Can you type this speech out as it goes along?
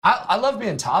I love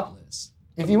being topless.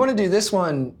 If you want to do this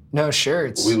one, no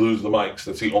shirts. We lose the mics.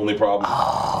 That's the only problem.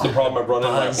 It's the problem I've run in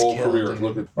my whole career.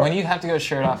 When you have to go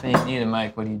shirt off and you need a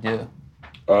mic, what do you do?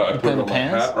 I put it in on my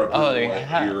pants? hat or I put it on my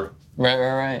hat. ear.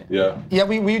 Right. Yeah. Yeah,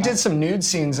 we did some nude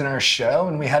scenes in our show,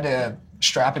 and we had to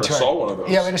strap it to I saw one of those.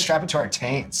 Yeah, we had to strap it to our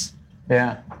taints.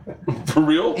 Yeah. For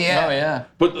real? Yeah. Oh, yeah.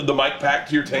 Put the mic pack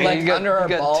to your taint? Like got- under our you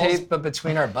got balls, tape. but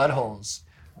between our buttholes.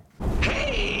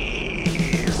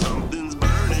 Hey, something's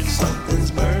burning,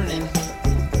 something's burning,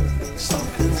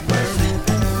 something's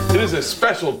burning. It is a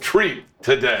special treat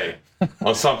today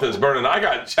on Something's Burning. I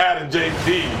got Chad and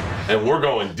JP, and we're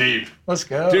going deep. Let's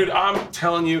go. Dude, I'm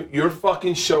telling you, your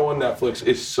fucking show on Netflix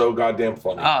is so goddamn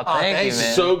funny. Oh, thank you,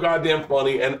 man. So goddamn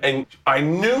funny, and I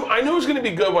knew it was gonna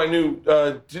be good. But I knew.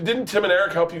 Didn't Tim and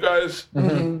Eric help you guys?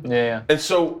 Mm-hmm. Yeah. And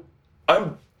so I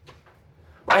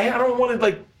don't want to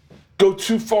like go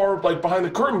too far like behind the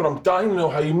curtain, but I'm dying to know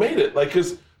how you made it. Like,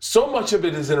 because so much of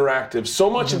it is interactive, so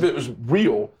much of it was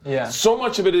real. Yeah. So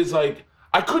much of it is like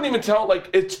I couldn't even tell. Like,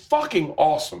 it's fucking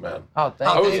awesome, man. Oh,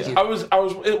 thank you. I was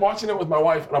watching it with my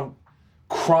wife, and I'm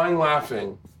crying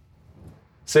laughing.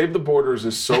 Save the Borders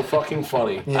is so fucking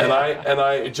funny, Yeah. and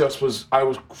I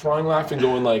was crying laughing,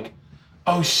 going like,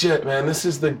 oh shit, man, this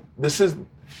is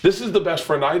the best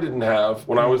friend I didn't have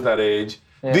when I was that age.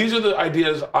 Yeah. These are the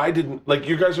ideas I didn't like.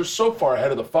 You guys are so far ahead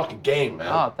of the fucking game, man.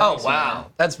 Oh, Oh, thanks, wow. man.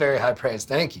 That's very high praise.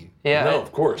 Thank you. Yeah. No,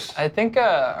 of course. I think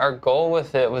our goal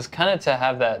with it was kind of to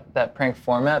have that prank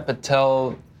format, but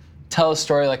tell a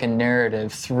story like a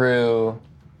narrative through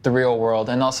the real world,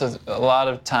 and also a lot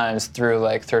of times through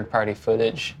like third-party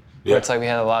footage. Yeah. Where it's like we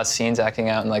had a lot of scenes acting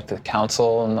out in like the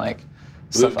council and like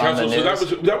stuff on the news.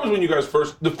 So that was when you guys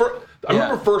first. I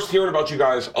remember first hearing about you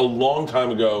guys a long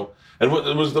time ago. And what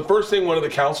was the first thing? One of the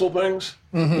council things?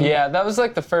 Mm-hmm. Yeah, that was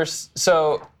like the first.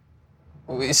 So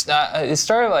it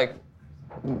started like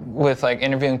with like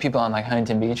interviewing people on like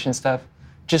Huntington Beach and stuff,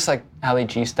 just like Ali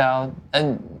G style,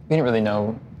 and we didn't really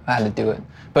know how to do it,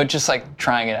 but just like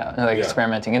trying it out and like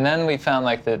experimenting. And then we found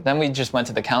like then we just went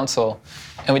to the council,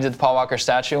 and we did the Paul Walker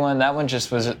statue one. That one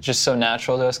just was just so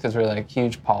natural to us because we're like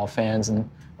huge Paul fans and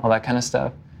all that kind of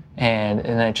stuff. And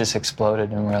then it just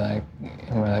exploded, and we're like,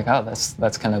 oh,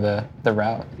 that's kind of the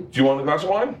route. Do you want a glass of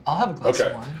wine? I'll have a glass Okay,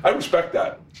 of wine. I respect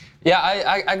that. Yeah,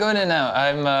 I go in and out.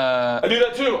 I do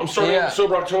that too. I'm starting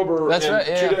Sober October That's in right,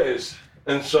 yeah. 2 days,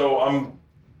 and so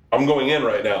I'm going in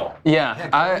right now. Yeah,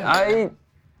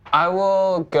 I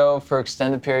will go for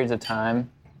extended periods of time,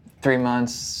 3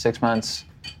 months, 6 months,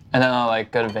 and then I'll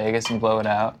like go to Vegas and blow it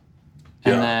out,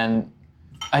 and Yeah. then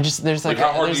I just there's like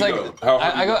how hard there's do you like go? How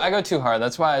hard do you go? I go too hard.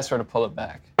 That's why I sort of pull it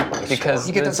back because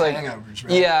You get it's those like hangovers,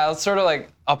 right? yeah, it's sort of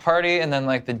like I'll party and then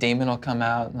like the demon will come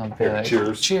out and I'll be like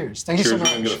Cheers. Cheers. Thank you Cheers. so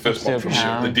We're gonna get a much. fist bump from you.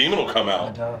 Pound. The demon will come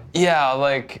out. yeah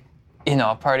like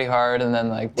I'll party hard and then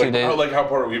like 2 days. How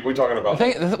part are we talking about?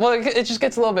 It just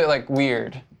gets a little bit like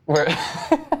weird. Where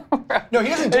No, he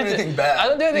doesn't do anything bad. I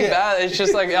don't do anything bad. It's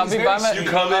just like I'll be by my. You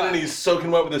come in and he's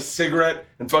soaking wet with a cigarette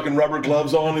and fucking rubber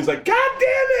gloves on. He's like, God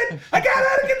damn it! I got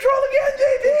out of control again,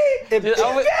 JD! Dude, She's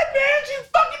dead, man! She's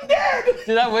fucking dead!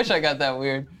 Dude, I wish I got that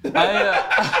weird.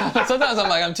 Sometimes I'm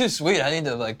like, I'm too sweet. I need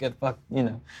to like get fucked,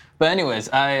 But anyways,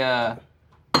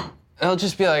 it'll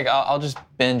just be like I'll just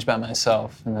binge by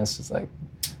myself, and that's just like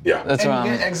Yeah. that's what And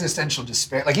you I'm. get existential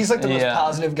despair. Like, he's like the most Yeah.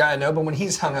 positive guy I know, but when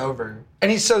he's hungover,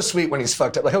 and he's so sweet when he's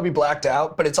fucked up, like he'll be blacked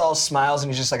out, but it's all smiles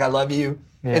and he's just like, I love you.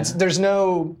 Yeah. There's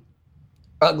no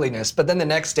ugliness. But then the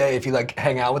next day, if you like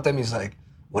hang out with him, he's like,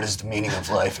 what is the meaning of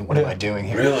life and what am I doing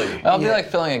here? Really? I'll be like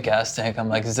filling a gas tank. I'm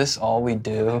like, is this all we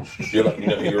do? You know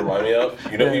who you remind me of?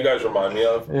 You know who you guys remind me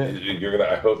of? Yeah.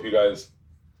 I hope you guys,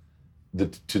 the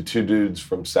two dudes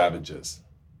from Savages.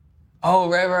 Oh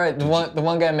right. The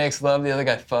one guy makes love, the other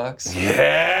guy fucks.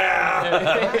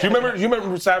 Yeah! Do you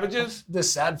remember Savages? The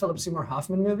sad Philip Seymour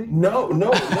Hoffman movie? No.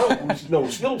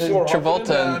 Still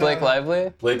Travolta and Blake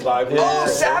Lively. Blake Lively. Oh,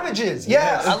 Savages!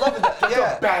 Yeah, I love it.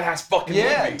 Yeah, Badass fucking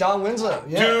yeah, movie. Don Winslow.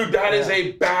 Yeah. Dude, that is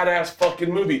a badass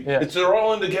fucking movie. Yeah. They're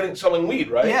all into selling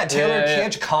weed, right? Yeah, Taylor Yeah.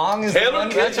 Kitsch, Kong is the Taylor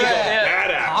one. Kitsch That's is right.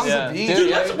 a badass. Kong's Yeah. a beast.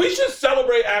 Dude, We should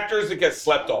celebrate actors that get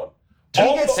slept on. He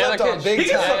gets Taylor slept on Kitsch. big He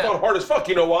gets time. slept on hard as fuck.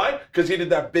 You know why? Because he did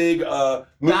that big movie.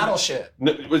 Battleship.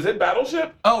 Was it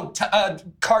Battleship? Oh,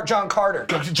 John Carter.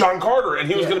 John Carter, and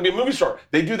he was going to be a movie star.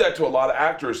 They do that to a lot of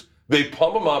actors. They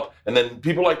pump him up, and then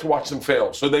people like to watch them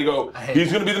fail. So they go,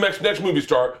 he's going to be the next movie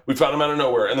star. We found him out of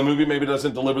nowhere, and the movie maybe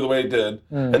doesn't deliver the way it did.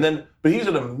 But he's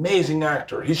an amazing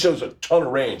actor. He shows a ton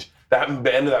of range. The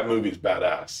end of that movie is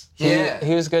badass. Yeah.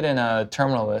 He was good in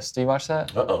Terminal List. Do you watch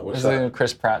that? What's It's that? the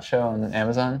Chris Pratt show on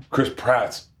Amazon. Chris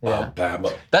Pratt's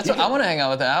Alabama. That's what I want to hang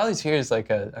out with. Ali's here is like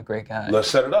a great guy. Let's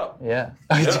set it up. Yeah.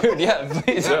 Dude, yeah,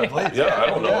 please. Yeah, I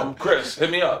don't know him. Chris, hit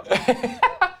me up.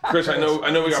 Chris, I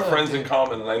know we got friends in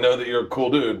common, and I know that you're a cool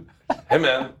dude. Hey,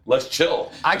 man, let's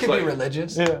chill. I could be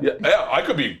religious. Yeah, I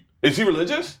could be. Is he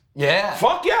religious? Yeah.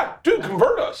 Fuck yeah. Dude,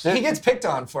 convert us. He gets picked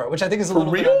on for it, which I think is a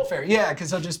little bit real? unfair. Yeah,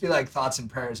 because he'll just be like thoughts and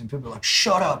prayers, and people are like,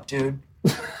 shut up, dude.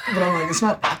 But I'm like, it's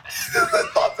not that bad.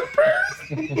 Thoughts and prayers.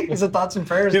 It's a thoughts and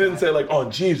prayers. He didn't say like, oh,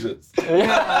 Jesus.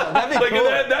 Yeah, that'd be Like cool.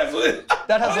 that's what,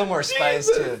 That has a little more spice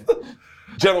to it.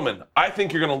 Gentlemen, I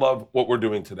think you're going to love what we're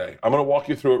doing today. I'm going to walk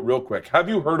you through it real quick. Have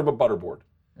you heard of a butterboard?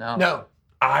 No.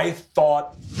 I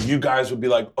thought you guys would be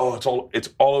like, oh, it's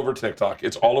all over TikTok.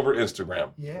 It's all over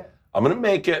Instagram. Yeah. I'm going to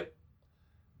make it.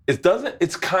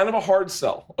 It's kind of a hard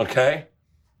sell, okay?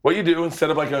 What you do, instead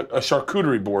of like a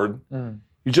charcuterie board,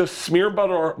 you just smear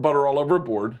butter all over a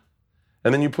board,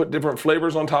 and then you put different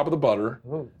flavors on top of the butter,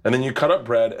 and then you cut up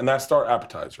bread, and that's our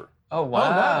appetizer. Oh,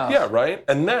 wow. Yeah, right?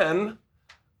 And then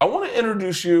I want to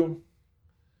introduce you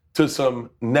to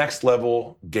some next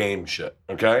level game shit,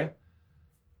 okay?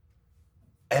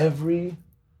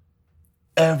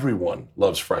 Everyone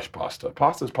loves fresh pasta.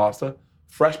 Pasta's pasta.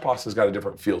 Fresh pasta's got a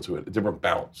different feel to it, a different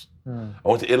bounce. I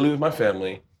went to Italy with my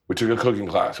family. We took a cooking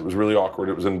class. It was really awkward.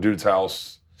 It was in a dude's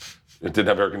house. It didn't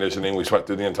have air conditioning. We sweat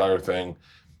through the entire thing.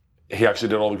 He actually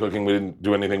did all the cooking. We didn't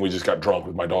do anything. We just got drunk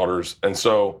with my daughters. And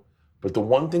so, but the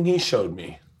one thing he showed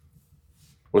me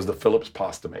was the Philips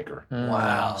pasta maker.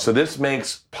 Wow. So this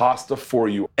makes pasta for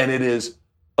you, and it is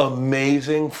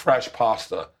amazing fresh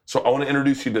pasta. So I want to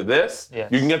introduce you to this.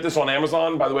 Yes. You can get this on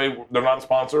Amazon. By the way, they're not a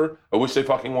sponsor. I wish they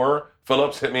fucking were.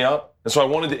 Philips, hit me up. And so I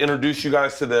wanted to introduce you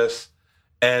guys to this.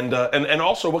 And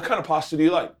also, what kind of pasta do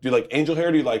you like? Do you like angel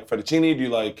hair? Do you like fettuccine? Do you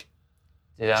like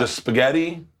just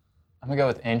spaghetti? I'm going to go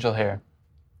with angel hair.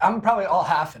 I'm probably all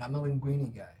half it. I'm a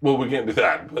linguine guy. Well, we can't do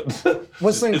that. But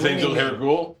What's linguine? is angel hair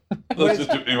cool? Let's just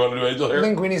do, you want to do angel hair?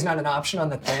 Linguine's not an option on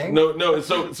the thing. No.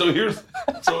 So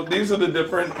these are the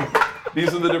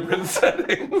different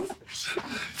settings.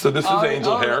 So this is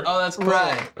angel hair. Oh, that's cool.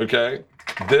 Right. Okay.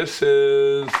 This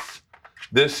is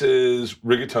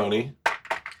rigatoni.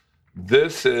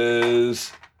 This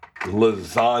is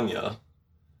lasagna.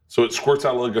 So it squirts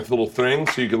out like a little thing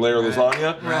so you can layer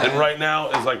lasagna. Right. And right now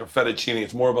is like a fettuccine.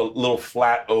 It's more of a little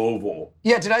flat oval.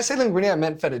 Yeah, did I say linguine? I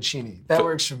meant fettuccine. That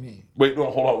works for me. Wait,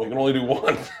 no, hold on. We can only do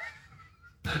one.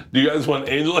 Do you guys want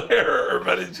angel hair or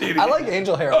fettuccine? I like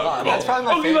angel hair a lot. Cool. That's probably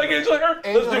my you favorite. like angel hair?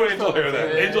 Angel Let's do hair's angel hair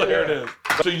then. yeah, Angel hair yeah. it is.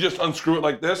 So you just unscrew it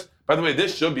like this. By the way,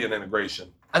 this should be an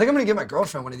integration. I think I'm gonna give my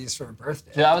girlfriend one of these for her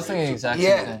birthday. Dude, I was thinking the exact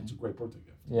Yeah. same thing. It's a great birthday gift.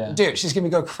 Yeah. Dude, she's gonna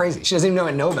go crazy. She doesn't even know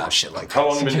I know about shit like that. How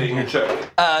long have you been dating your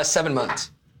chick? 7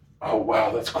 months. Oh,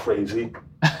 wow, that's crazy.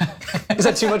 Is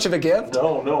that too much of a gift?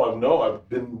 No. I've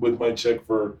been with my chick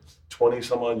for 20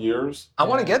 some odd years. I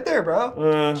want to get there,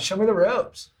 bro. Show me the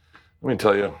ropes. Let me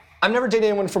tell you. I've never dated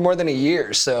anyone for more than a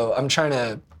year, so I'm trying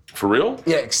to, For real?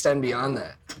 extend beyond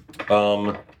that.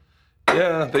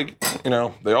 Yeah,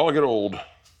 they all get old.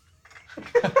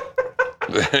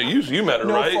 you met her,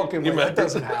 No right? fucking You way. met That her.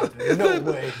 doesn't happen. No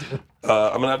way, dude.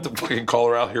 I'm gonna have to fucking call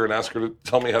her out here and ask her to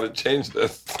tell me how to change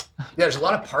this. Yeah, there's a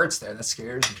lot of parts there. That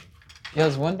scares me. Yeah, I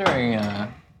was wondering,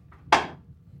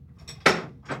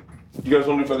 You guys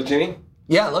want to do fettuccine?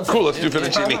 Yeah, I love Cool, let's do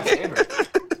It's probably my fettuccine. favorite.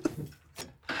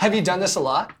 Have you done this a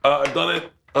lot? I've done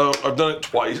it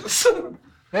twice. Yeah,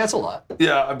 that's a lot.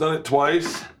 Yeah, I've done it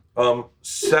twice.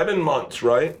 7 months,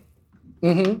 right?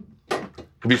 Mm-hmm.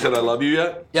 Have you said I love you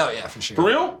yet? Yeah, for sure. For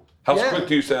real? How Yeah. quick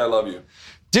do you say I love you?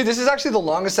 Dude, this is actually the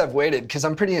longest I've waited because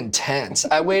I'm pretty intense.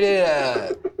 I waited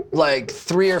like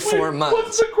 3 or 4 months.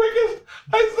 What's the quickest?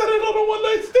 I said it on a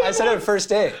one-night stand. I said it first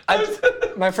date.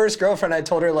 My first girlfriend, I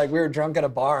told her like we were drunk at a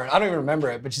bar. And I don't even remember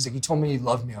it, but she's like, "You told me you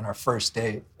loved me on our first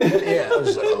date." Yeah, I was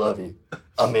just like, "I love you.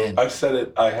 I'm in." I've said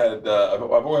it. I've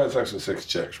only had sex with 6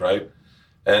 chicks, right?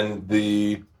 And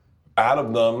out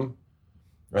of them,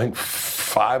 I think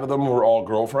 5 of them were all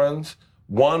girlfriends.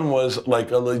 One was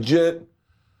like a legit.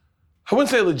 I wouldn't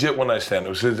say legit one night stand.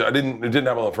 It didn't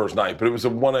happen on the first night, but it was a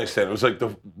one night stand. It was like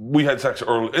we had sex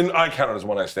early, and I counted as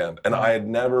one night stand. And I had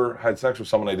never had sex with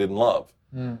someone I didn't love.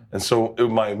 And so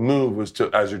my move was to,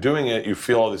 as you're doing it, you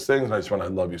feel all these things, and I just went, "I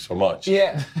love you so much."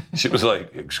 Yeah. She was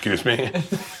like, "Excuse me."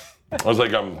 I was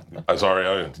like, I'm sorry.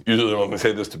 I usually only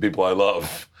say this to people I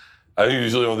love. I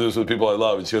usually only do this with people I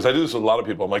love. And she goes, "I do this with a lot of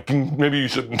people." I'm like, "Maybe you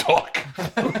shouldn't talk."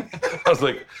 I was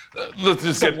like, "Let's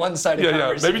just get one-sided Yeah.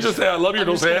 conversation. Maybe just say I love you.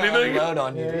 Don't say anything. Loud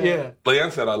on you. Yeah.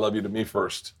 Leanne said I love you to me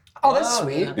first. Oh, that's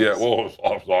sweet. Yeah. Well, it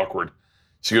was awkward.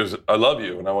 She goes, "I love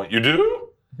you," and I went, "You do?"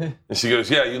 And she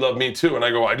goes, yeah, you love me too. And I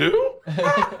go, I do?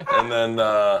 And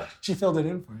then She filled it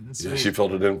in for you. That's sweet. she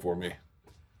filled it in for me.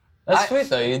 That's sweet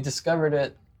though. You discovered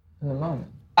it in the moment.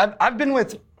 I've been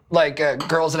with like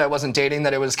girls that I wasn't dating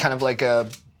that it was kind of like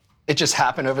it just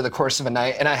happened over the course of a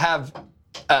night, and I have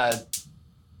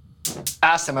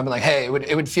asked them. I've been like, hey,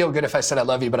 it would feel good if I said I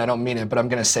love you, but I don't mean it. But I'm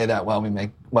gonna say that while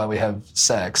we have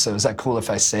sex. So is that cool if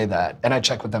I say that? And I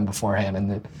check with them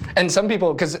beforehand, and some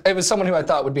people, because it was someone who I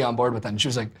thought would be on board with it, and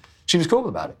she was cool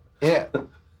about it. Yeah.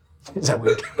 Is that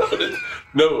weird?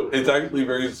 No, it's actually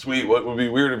very sweet. What would be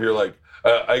weird if you're like,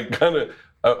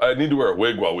 I need to wear a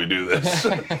wig while we do this.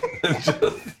 It's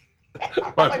just,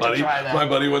 my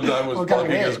buddy one time was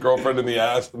fucking his girlfriend in the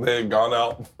ass, and they had gone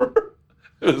out for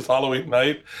it was Halloween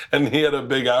night, and he had a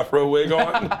big afro wig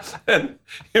on, and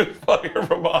he was fucking her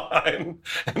from behind,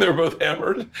 and they were both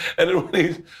hammered. And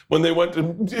then when they went to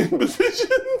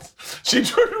positions, she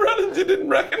turned around and didn't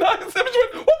recognize him. She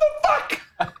went, "What the fuck?"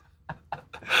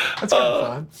 That's kind of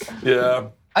fun. Yeah.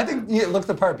 I think you look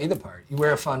the part, be the part. You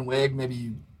wear a fun wig, maybe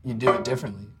you do it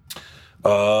differently.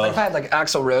 Like if I had like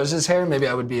Axl Rose's hair, maybe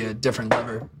I would be a different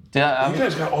lover. You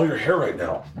guys got all your hair right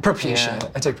now. Propecia.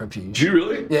 I take Propecia. Do you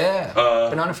really? Yeah.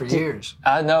 Been on it for years.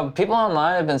 No, people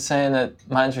online have been saying that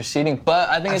mine's receding, but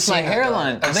I think it's my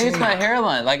hairline. I think it's my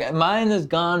hairline. Like mine has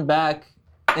gone back.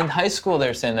 In high school,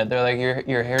 they're saying that they're like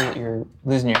your hair, you're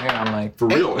losing your hair. I'm like, for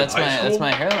real? That's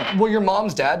my hairline. Well, your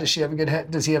mom's dad, does he have a good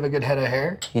head? Does he have a good head of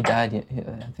hair? He died. We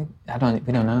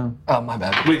don't know. Oh, my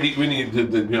bad. We need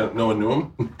no one knew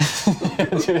him.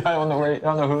 Dude, I don't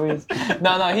know who he is.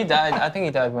 No, he died. I think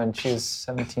he died when she was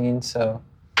 17. So.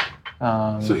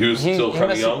 So he was still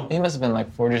kind of young. He must have been like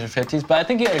 40s or 50s, but I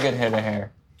think he had a good head of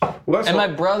hair. Well, and my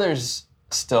brothers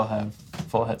still have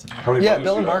full heads of hair. How many brothers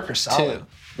Bill do and you Mark have? are solid. 2.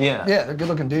 Yeah. Yeah, they're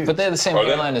good-looking dudes. But they have the same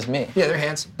hairline as me. Yeah, they're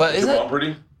handsome. But Is is your it? mom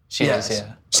pretty? She is,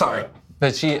 yeah. Sorry.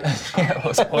 But she. He's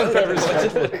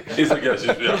like, yeah,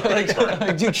 she's, yeah.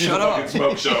 like, dude, She's shut a up. fucking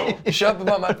smoke show. Shut up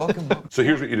about my fucking book. So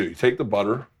here's what you do. You take the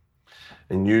butter,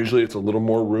 and usually it's a little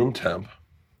more room temp,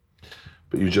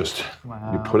 but you just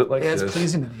you put it like Yeah, this. it's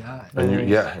pleasing to the eye. And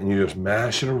you just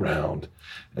mash it around,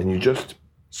 and you just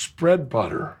spread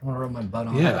butter. I want to rub my butt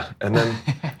on Yeah, and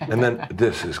then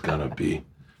this is gonna be.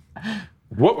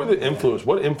 What were the influence?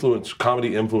 What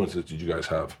comedy influences did you guys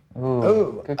have?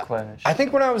 Ooh, good question. I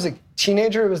think when I was a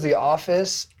teenager, it was The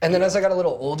Office. And then as I got a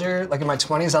little older, like in my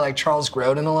 20s, I like Charles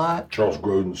Grodin a lot. Charles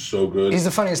Grodin's so good. He's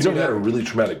the funniest dude. He dude had a ever. really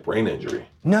traumatic brain injury.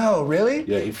 No, really?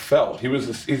 Yeah, he fell.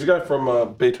 He's a guy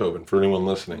from Beethoven, for anyone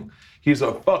listening. He's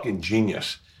a fucking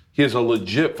genius. He is a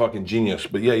legit fucking genius.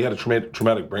 But yeah, he had a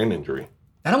traumatic brain injury.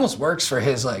 That almost works for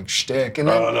his like shtick. And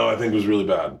then, Oh, no, I think it was really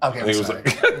bad. Okay, I think I'm it was sorry.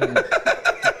 like...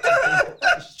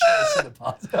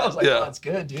 I was like, Yeah. oh, that's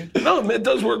good, dude. No, it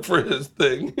does work for his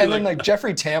thing. And then like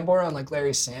Jeffrey Tambor on like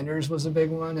Larry Sanders was a big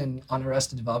one, and on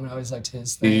Arrested Development, I always liked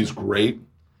his thing. He's great.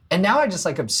 And now I just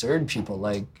like absurd people.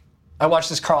 Like I watched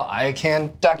this Carl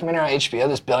Icahn documentary on HBO,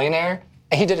 this billionaire,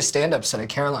 and he did a stand-up set at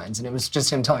Caroline's, and it was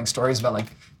just him telling stories about like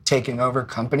taking over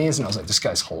companies, and I was like, this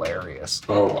guy's hilarious.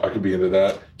 Oh, I could be into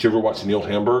that. Did you ever watch Neil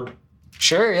Hamburg?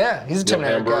 Sure, yeah, he's a Tim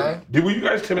and Eric guy. Were you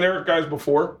guys Tim and Eric guys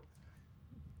before?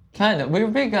 Kind of. We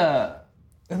were big.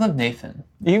 We love Nathan.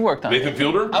 You worked on Nathan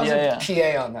Fielder? I was Yeah, a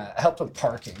PA on that. I helped with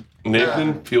parking.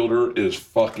 Nathan Fielder is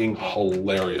fucking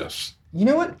hilarious. You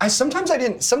know what? Sometimes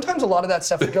a lot of that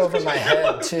stuff would go over my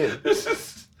head too. This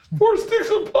is 4 sticks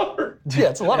of butter. Yeah,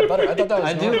 it's a lot of butter. I thought that was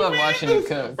I do normal. love watching you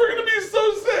cook. We're gonna be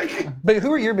so sick. But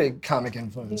who are your big comic Maybe you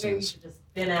influences? should just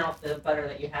thin out the butter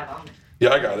that you have on it.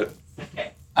 Yeah, I got it.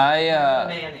 Okay. Dude,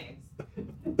 Mayonnaise.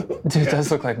 it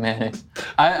does look like mayonnaise.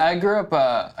 I grew up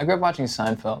watching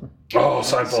Seinfeld. Oh,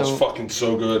 Seinfeld's So- fucking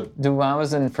so good. Dude, when I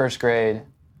was in first grade,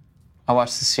 I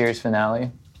watched the series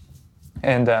finale,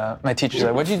 and my teacher's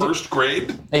like, "What'd you do?" First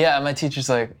grade? Yeah, my teacher's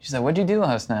like, she's like, "What'd you do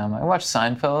last night?" I'm like, "I watched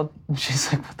Seinfeld." And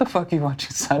she's like, "What the fuck are you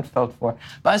watching Seinfeld for?"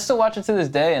 But I still watch it to this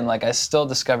day, and like I still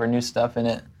discover new stuff in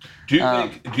it. What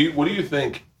do you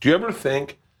think? Do you ever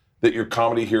think that your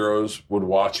comedy heroes would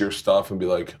watch your stuff and be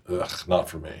like, ugh, not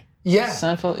for me? Yeah,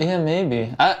 Seinfeld, yeah,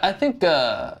 maybe. I think.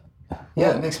 yeah,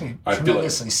 it makes me I feel like-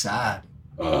 tremendously sad.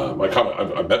 I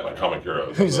met my comic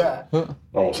heroes. Who's that? I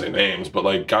won't say names, but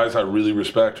like guys I really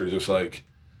respect are just like,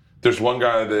 there's one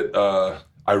guy that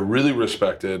I really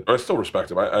respected, or I still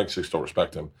respect him. I actually still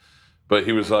respect him, but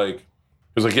he was like,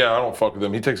 yeah, I don't fuck with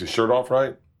him. He takes his shirt off,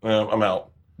 right? I'm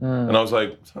out. And I was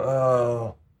like,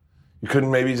 oh, you couldn't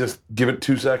maybe just give it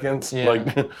 2 seconds? Yeah.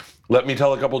 Like, let me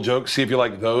tell a couple jokes, see if you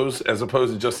like those, as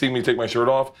opposed to just seeing me take my shirt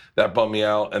off. That bummed me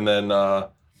out. And then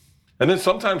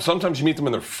sometimes you meet them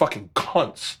and they're fucking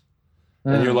cunts.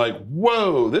 And you're like,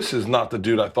 whoa, this is not the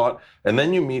dude I thought. And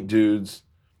then you meet dudes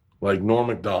like Norm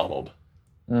Macdonald.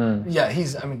 Yeah,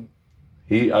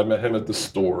 I met him at the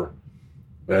store,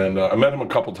 and I met him a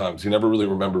couple times. He never really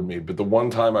remembered me, but the one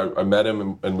time I met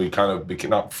him and we kind of became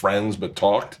not friends but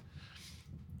talked.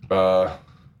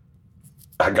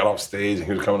 I got off stage and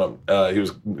he was coming up.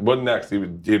 What next?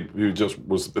 He just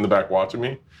was in the back watching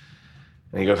me,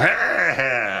 and he goes, ha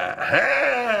ha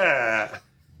ha.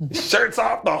 Shirt's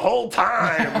off the whole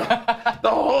time. The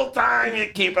whole time you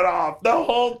keep it off.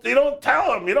 You don't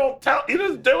tell him. You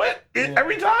just do it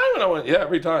every time. And I went, yeah,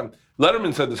 every time.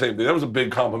 Letterman said the same thing. That was a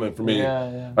big compliment for me.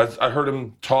 Yeah. I heard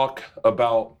him talk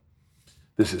about,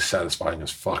 this is satisfying as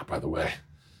fuck, by the way.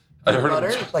 I heard butter?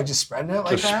 him Like just spreading it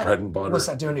like just that? spreading butter. What's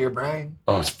that doing to your brain?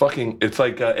 Oh, it's like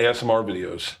ASMR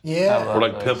videos. Yeah. Or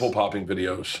like those. pimple popping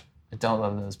videos. I don't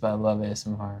love those, but I love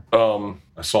ASMR.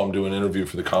 I saw him do an interview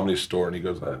for the Comedy Store, and he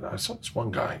goes, I saw this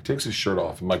one guy. He takes his shirt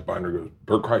off, and Mike Binder goes,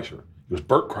 Bert Kreischer. He goes,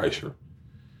 Bert Kreischer.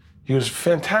 He was a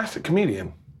fantastic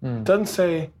comedian. Doesn't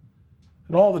say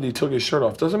at all that he took his shirt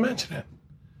off. Doesn't mention it.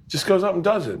 Just goes up and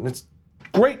does it, and it's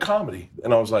great comedy.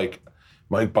 And I was like,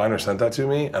 Mike Binder sent that to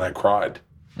me, and I cried.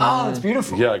 Oh, it's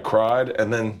beautiful. Yeah, I cried,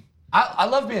 and then I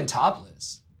love being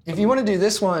topless. If you want to do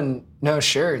this one, no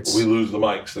shirts. we lose the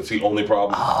mics. That's the only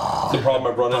problem. It's the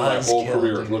problem I've run in my whole buzzkill,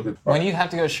 career. dude. Look at When you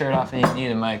have to go shirt off and you need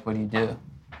a mic, what do you do?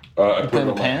 I put in it the on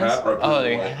my pants? hat, or I put Oh, it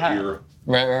on your my hat. ear.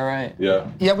 Right. Yeah.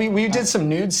 Yeah, we did some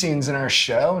nude scenes in our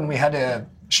show, and we had to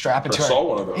strap it to I our. saw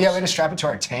one of those. Yeah, we had to strap it to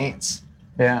our taints.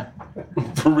 Yeah.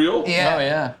 For real? Yeah. Oh,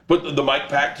 yeah. Put the mic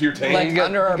pack to your taint. Like You got-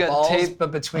 under our you got balls, tape.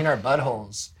 but between our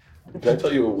buttholes. Can I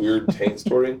tell you a weird taint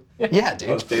story? Yeah,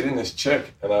 I was dude. dating this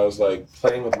chick, and I was like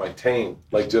playing with my taint,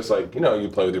 like just like, you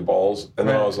play with your balls. And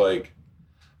then I was like,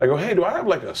 I go, hey, do I have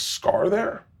like a scar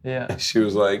there? Yeah. And she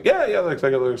was like, yeah, like a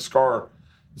little scar.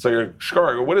 It's like a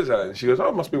scar. I go, what is that? And she goes, oh,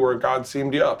 it must be where God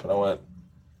seamed you up. And I went,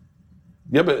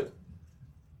 yeah, but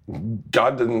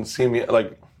God didn't seam me,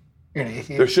 like, You're an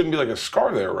atheist. there shouldn't be like a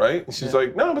scar there, right? And she's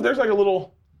like, no, but there's like a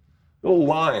little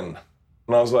line.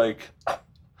 And I was like,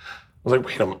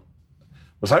 wait a minute.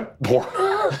 Was I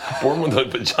born with a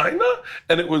vagina?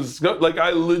 And it was like,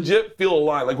 I legit feel a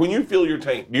line. Like when you feel your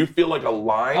taint, do you feel like a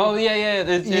line? Oh, yeah.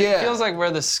 It Yeah. feels like where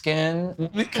the skin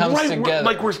comes right, together.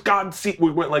 Like where God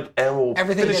we went like, and we'll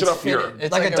Everything finish it gets up here. fitted.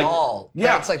 It's like like a a- doll. Yeah.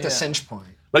 That's like the Yeah. cinch point.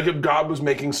 Like if God was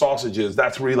making sausages,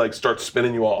 that's where he like starts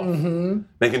spinning you off.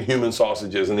 Making human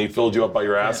sausages, and he filled you up by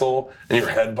your asshole, and your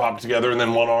head popped together, and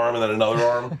then one arm, and then another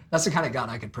arm. That's the kind of God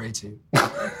I could pray to. All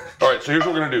right, so here's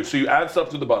what we're gonna do. So you add stuff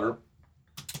to the butter.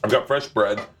 I've got fresh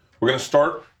bread. We're gonna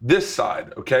start this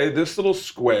side, okay? This little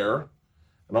square,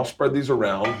 and I'll spread these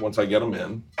around once I get them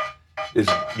in.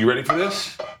 You ready for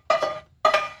this?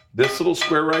 This little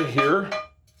square right here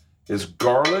is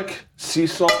garlic, sea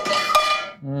salt,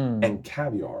 and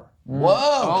caviar.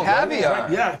 Whoa,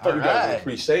 caviar. Yeah, I thought you guys Alright. would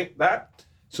appreciate that.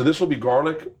 So this will be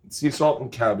garlic, sea salt,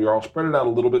 and caviar. I'll spread it out a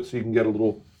little bit so you can get a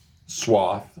little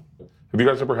swath. Have you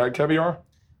guys ever had caviar?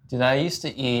 Dude, I used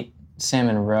to eat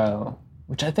salmon roe,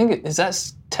 which I think, is that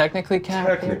technically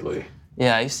caviar? Technically.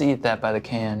 Yeah, I used to eat that by the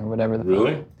can or whatever the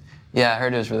Really? Yeah, I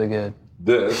heard it was really good.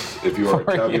 This, if you are a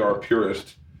For you. caviar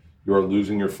purist, you are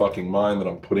losing your fucking mind that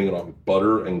I'm putting it on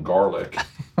butter and garlic.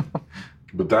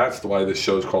 But that's why this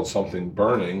show's called Something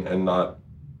Burning and not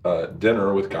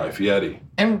Dinner with Guy Fieri.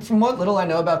 And from what little I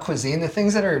know about cuisine, the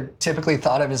things that are typically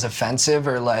thought of as offensive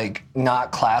or like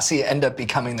not classy end up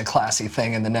becoming the classy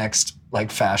thing in the next like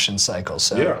fashion cycle.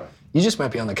 So Yeah. you just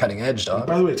might be on the cutting edge, dog.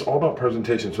 By the way, it's all about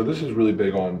presentation. So this is really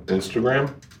big on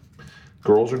Instagram.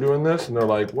 Girls are doing this, and they're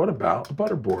like, what about a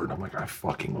butter board? I'm like, I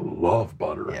fucking love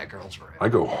butter. Yeah, girls were. I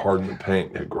go hard in the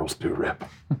paint. Yeah, girls do rip.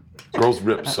 Girls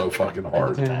rip so fucking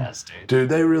hard. Dude,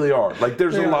 they really are. Like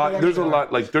there's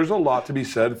a lot to be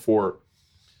said for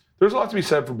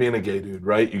being a gay dude,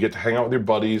 right? You get to hang out with your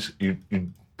buddies. You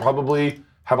probably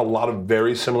have a lot of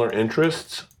very similar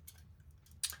interests.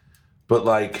 But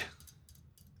like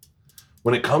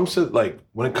when it comes to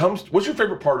what's your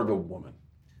favorite part of a woman?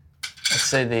 I'd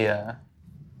say the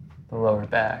lower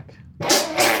back.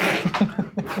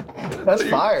 That's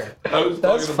fire. I was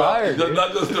That's talking fire, about dude.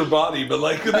 not just their body, but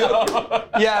like the other.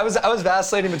 Yeah, I was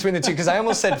vacillating between the two because I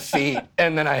almost said feet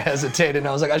and then I hesitated and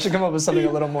I was like, I should come up with something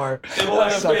a little more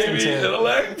Intellect, baby. substantive.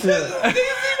 Intellect. What's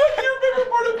your favorite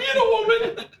part of being a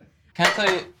woman? Can I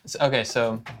tell you? Okay,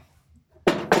 so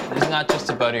it's not just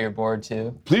to butter your board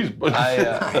too. Please. I,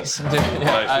 Nice. dude,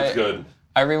 Nice, it's good.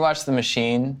 I rewatched The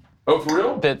Machine Oh, for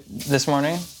real? bit this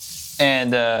morning,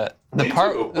 and the Me too.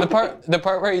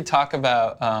 part where you talk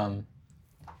about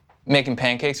making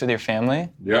pancakes with your family.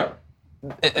 Yeah.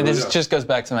 This yeah. just goes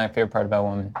back to my favorite part about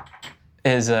women.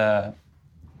 Is I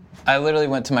literally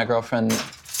went to my girlfriend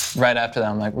right after that,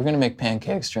 I'm like, we're gonna make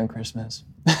pancakes during Christmas.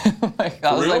 Like,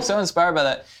 I was real? like so inspired by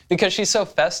that because she's so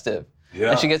festive.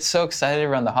 Yeah. And she gets so excited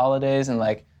around the holidays and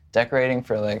like decorating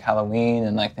for like Halloween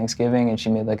and like Thanksgiving, and she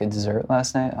made like a dessert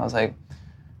last night. I was like,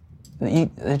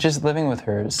 just living with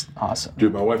her is awesome.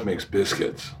 Dude, my wife makes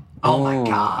biscuits. Oh my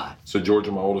God. So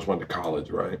Georgia, my oldest, went to college,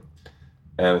 right?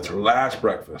 And it's her last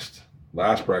breakfast,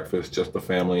 just the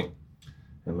family.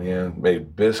 And Leanne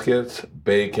made biscuits,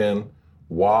 bacon,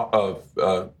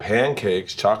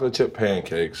 pancakes, chocolate chip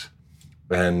pancakes.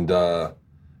 And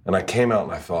I came out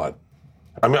and I thought,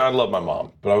 I mean, I love my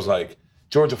mom, but I was like,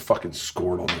 Georgia fucking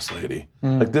scored on this lady.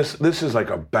 Like this is like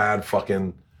a bad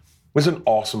fucking, this is an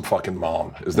awesome fucking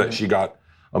mom, is that she got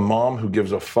a mom who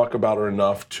gives a fuck about her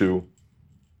enough to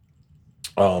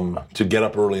get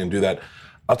up early and do that.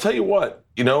 I'll tell you what,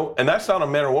 you know, and that's not a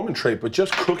man or woman trait, but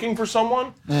just cooking for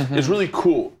someone is really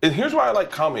cool. And here's why I like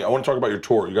comedy. I want to talk about your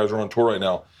tour. You guys are on tour right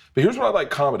now. But here's why I like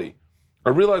comedy. I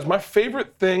realized my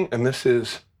favorite thing, and this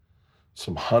is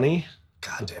some honey.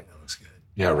 God damn, that looks good.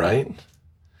 Yeah, right?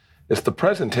 It's the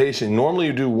presentation. Normally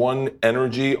you do one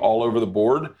energy all over the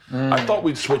board. I thought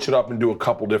we'd switch it up and do a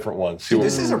couple different ones. See what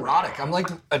This is erotic. I'm like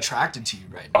attracted to you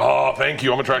right now. Oh, thank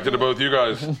you. I'm attracted to both you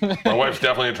guys. My wife's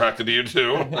definitely attracted to you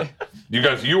too. You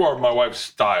guys, you are my wife's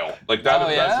style. Like that. Oh,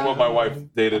 yeah? That's what my wife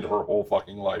dated her whole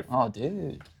fucking life. Oh,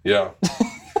 dude. Yeah.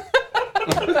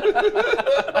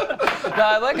 No,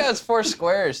 I like how it's 4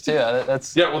 squares too.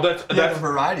 That's Yeah. Well, that's the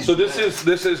variety. So this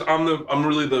is. I'm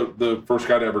really the first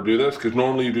guy to ever do this, because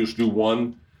normally you just do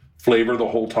one flavor the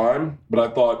whole time. But I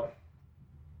thought,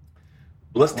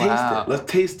 let's taste Wow. it.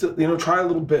 Let's taste it. You know, try a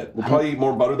little bit. We'll probably eat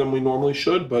more butter than we normally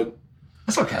should, but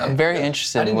That's okay. I'm very I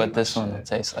interested in didn't what eat this much one of will it.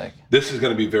 taste like. this is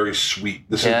going to be very sweet.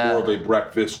 This Yeah. is more of a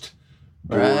breakfast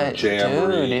board Right,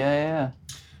 jammery. dude. Yeah.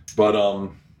 But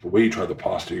the way you try the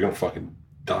pasta, you're gonna fucking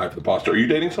die for the pasta. Are you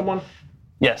dating someone?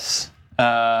 Yes.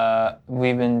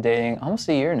 We've been dating almost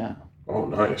a year now. Oh,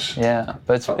 nice. Yeah,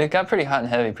 but it got pretty hot and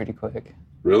heavy pretty quick.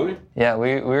 Really? Yeah,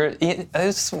 we were.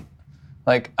 It's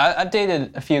like I've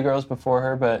dated a few girls before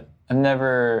her, but I've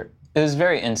never. It was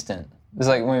very instant. It was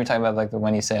like when we were talking about like the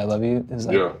when you say I love you. It was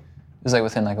like Yeah. it was like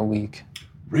within like a week.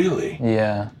 Really?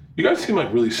 Yeah, You guys seem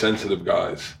like really sensitive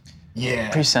guys. Yeah.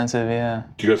 pretty sensitive. Yeah,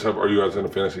 Are you guys in a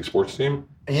fantasy sports team?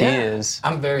 Yeah. he is.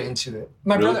 I'm very into it.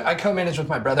 My Really? brother, I co-manage with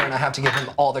my brother, and I have to give him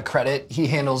all the credit. He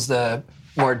handles the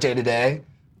more day-to-day.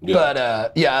 Yeah.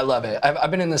 But yeah, I love it. I've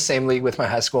been in the same league with my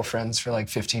high school friends for like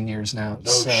 15 years now.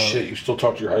 Oh shit! You still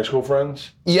talk to your high school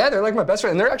friends? Yeah, they're like my best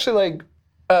friend. And they're actually like,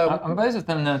 I'm buddies with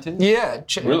them now too. yeah.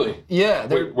 Really? Yeah,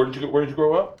 they're Wait, where did you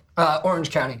grow up? Orange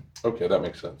County. Okay, that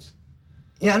makes sense.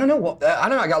 Yeah, I don't know.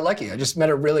 I got lucky. I just met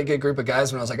a really good group of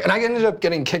guys when I was like, and I ended up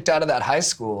getting kicked out of that high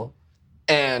school,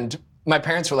 and my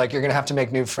parents were like, "You're gonna have to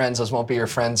make new friends. Those won't be your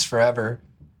friends forever."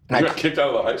 And You got kicked out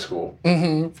of the high school.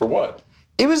 Mm-hmm. For what?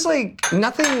 It was like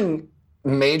nothing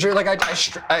major. Like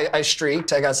I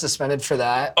streaked. I got suspended for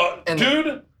that.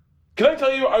 Dude, can I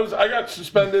tell you? I got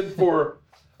suspended for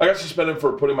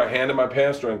putting my hand in my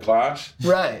pants during class.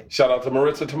 Right. Shout out to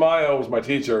Maritza Tamayo, was my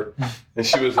teacher, and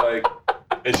she was like,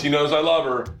 and she knows I love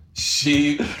her.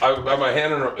 I had my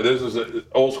hand in her. This is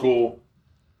old school.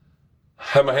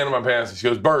 Had my hand in my pants, and she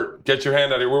goes, "Bert, get your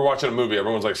hand out of here." We're watching a movie.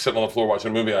 Everyone's like sitting on the floor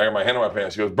watching a movie. I got my hand in my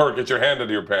pants. She goes, "Bert, get your hand out of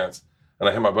your pants." And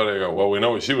I hit my buddy. I go, "Well, we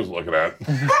know what she was looking at."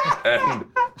 And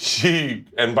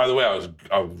by the way, I was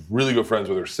really good friends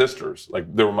with her sisters.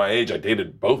 Like they were my age. I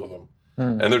dated both of them,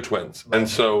 and they're twins. And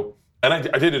so, and I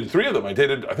dated 3 of them. I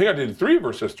think I dated 3 of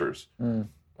her sisters. And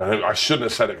I shouldn't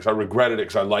have said it because I regretted it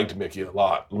because I liked Mickey a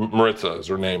lot. Maritza is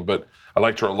her name, but I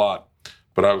liked her a lot.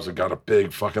 But I got a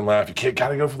big fucking laugh. You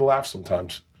gotta go for the laugh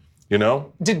sometimes, you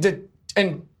know?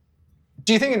 And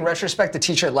do you think in retrospect the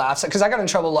teacher laughs? Because I got in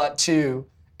trouble a lot too.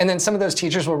 And then some of those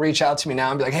teachers will reach out to me now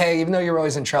and be like, "Hey, even though you were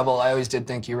always in trouble, I always did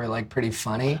think you were like pretty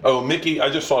funny." Oh, Mickey, I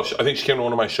just saw, I think she came to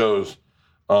one of my shows.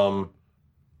 I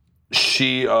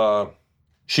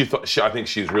think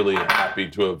she's really happy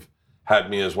to have had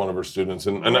me as one of her students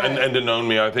and to known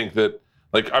me. I think that,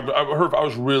 like, I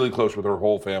was really close with her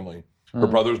whole family. Her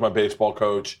brother's my baseball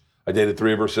coach. I dated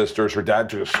 3 of her sisters. Her dad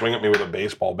took a swing at me with a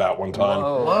baseball bat one time.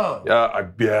 Whoa. Whoa.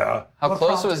 Yeah. How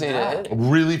close was he to prompted hitting?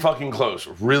 Really fucking close.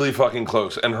 Really fucking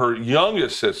close. And her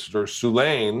youngest sister,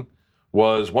 Sulaine,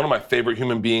 was one of my favorite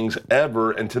human beings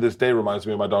ever, and to this day reminds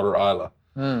me of my daughter, Isla.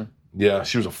 Yeah,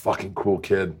 she was a fucking cool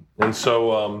kid. And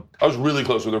so I was really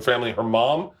close with her family. Her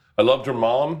mom, I loved her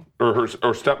mom, or her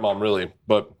stepmom, really.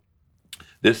 But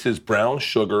this is brown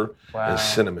sugar and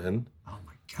cinnamon.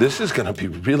 This is gonna be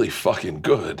really fucking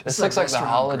good. This looks like the restaurant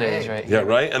holidays, grade. right here. Yeah,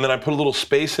 right? And then I put a little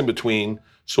space in between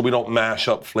so we don't mash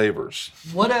up flavors.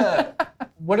 What are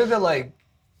the like?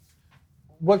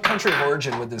 what country of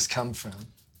origin would this come from?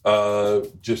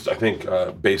 Just I think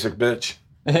basic bitch.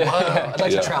 Whoa, I'd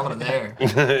like to travel to there.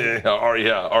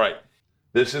 All right.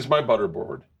 This is my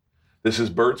butterboard. This is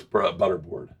Bert's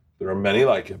butterboard. There are many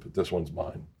like it, but this one's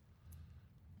mine.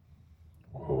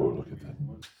 Whoa, look at that.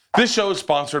 This show is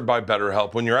sponsored by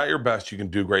BetterHelp. When you're at your best, you can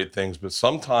do great things, but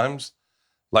sometimes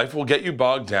life will get you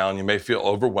bogged down. You may feel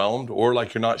overwhelmed or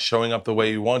like you're not showing up the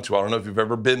way you want to. I don't know if you've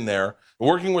ever been there.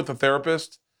 Working with a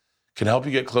therapist can help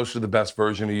you get closer to the best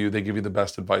version of you. They give you the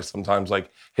best advice sometimes,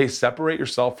 like, hey, separate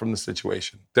yourself from the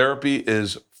situation. Therapy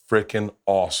is freaking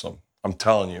awesome. I'm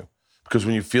telling you. Because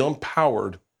when you feel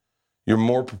empowered, you're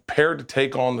more prepared to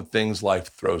take on the things life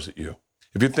throws at you.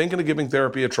 If you're thinking of giving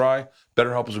therapy a try,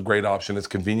 BetterHelp is a great option. It's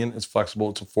convenient, it's flexible,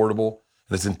 it's affordable,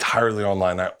 and it's entirely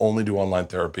online. I only do online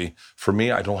therapy. For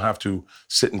me, I don't have to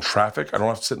sit in traffic. I don't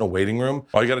have to sit in a waiting room.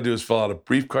 All you got to do is fill out a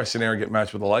brief questionnaire, get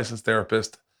matched with a licensed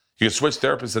therapist. You can switch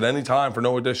therapists at any time for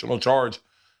no additional charge.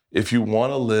 If you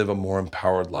want to live a more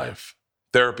empowered life,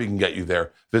 therapy can get you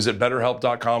there. Visit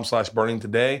betterhelp.com/burning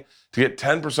today to get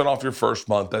 10% off your first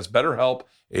month. That's BetterHelp,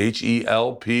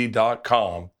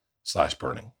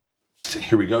 HELP.com/burning.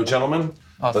 Here we go, gentlemen.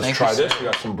 Oh, Let's try this. We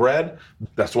got some bread.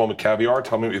 That's the one with caviar.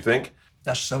 Tell me what you think.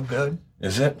 That's so good.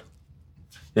 Is it?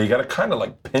 Yeah, you got to kind of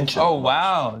like pinch it. Oh,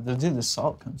 wow. Dude, the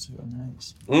salt comes through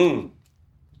nice.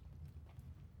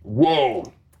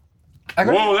 Whoa.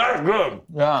 Whoa, that's good.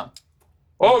 Yeah.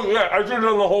 Oh, yeah, I should have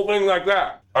done the whole thing like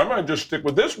that. I might just stick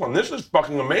with this one. This is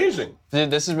fucking amazing.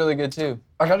 Dude, this is really good, too.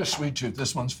 I got a sweet tooth.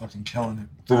 This one's fucking killing it.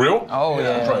 For real? Oh,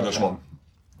 yeah. I'm trying this one.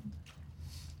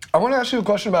 I want to ask you a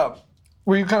question about,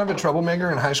 were you kind of a troublemaker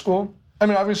in high school? I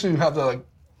mean, obviously you have the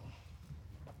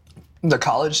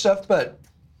college stuff, but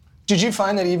did you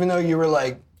find that even though you were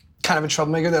like kind of a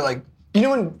troublemaker, that like, you know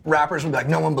when rappers would be like,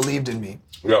 no one believed in me?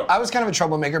 Yeah. I was kind of a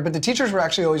troublemaker, but the teachers were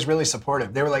actually always really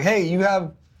supportive. They were like, hey, you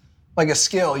have like a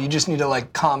skill, you just need to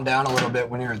like calm down a little bit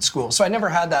when you're at school. So I never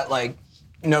had that like,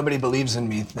 nobody believes in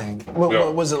me thing.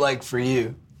 What was it like for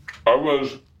you? I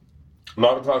was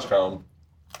not a class clown.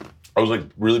 I was like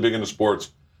really big into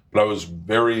sports, but I was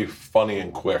very funny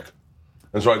and quick.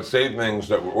 And so I'd say things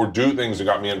that, or do things that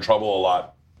got me in trouble a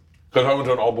lot. Because I went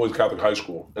to an all-boys Catholic high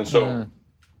school. And so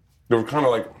they were kind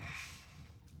of like,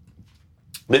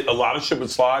 a lot of shit would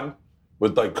slide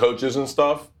with like coaches and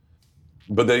stuff.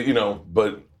 But they, you know,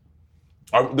 there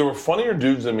were funnier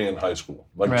dudes than me in high school.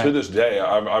 Like to this day,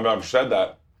 I've said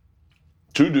that.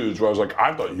 2 dudes where I was like,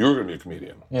 I thought you were going to be a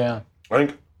comedian. Yeah. I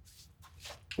think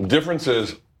the difference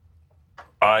is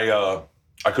I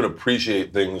could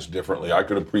appreciate things differently. I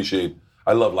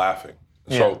love laughing.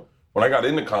 Yeah. So when I got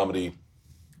into comedy,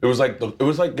 it was like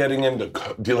getting into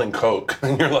dealing coke,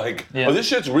 and you're like, oh, this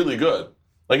shit's really good.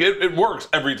 Like it works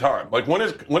every time. Like when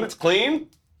it's clean,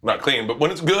 not clean, but when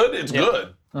it's good, it's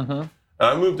good. Mm-hmm. And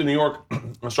I moved to New York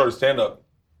and started stand up.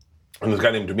 And this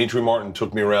guy named Dimitri Martin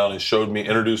took me around and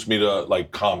introduced me to like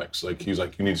comics. Like he was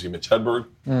like, you need to see Mitch Hedberg.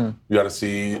 You got to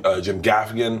see Jim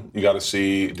Gaffigan. You got to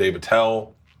see Dave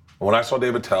Attell. And when I saw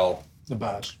Dave Attell, The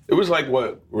best. it was like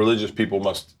what religious people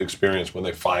must experience when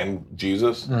they find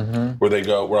Jesus,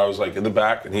 where I was like in the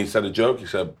back and he said a joke. He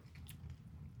said,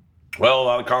 well, a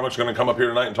lot of comics are going to come up here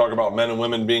tonight and talk about men and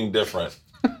women being different.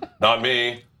 Not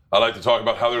me. I like to talk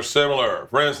about how they're similar.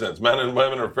 For instance, men and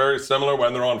women are very similar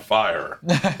when they're on fire.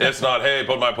 It's not, hey,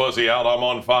 put my pussy out, I'm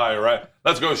on fire, right?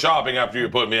 Let's go shopping after you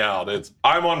put me out. It's,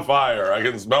 I'm on fire. I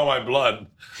can smell my blood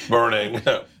burning.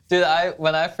 Dude,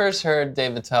 when I first heard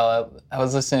Dave Attell, I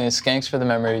was listening to Skanks for the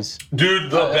Memories. Dude,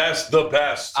 the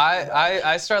best.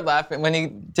 I started laughing when he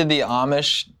did the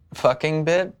Amish fucking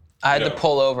bit. I had to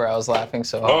pull over. I was laughing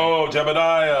so hard. Oh,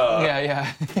 Jebediah.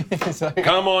 Yeah. He's like,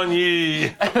 come on,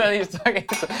 ye. And then he's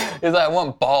like, I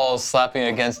want balls slapping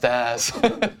against ass.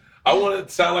 I want it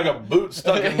to sound like a boot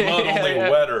stuck in mud, only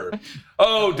wetter.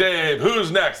 Oh, Dave, who's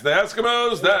next? The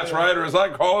Eskimos? That's right. Or as I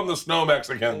call them, the Snow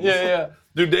Mexicans. Yeah.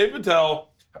 Dude, Dave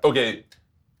Attell, okay,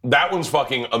 that one's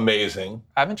fucking amazing.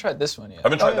 I haven't tried this one yet. I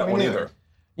haven't tried that one either.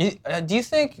 Do you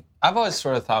think, I've always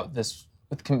sort of thought this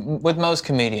with most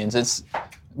comedians, it's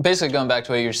basically going back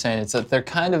to what you're saying, it's that they're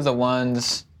kind of the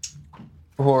ones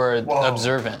who are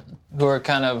observant, who are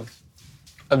kind of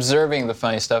observing the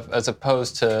funny stuff as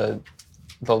opposed to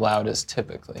the loudest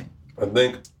typically. I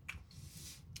think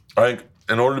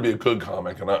in order to be a good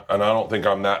comic, and I don't think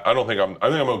I'm that, I think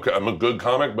I'm a good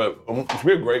comic, but to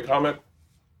be a great comic,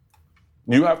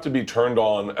 you have to be turned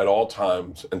on at all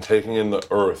times and taking in the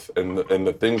earth and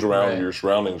the things around your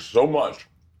surroundings so much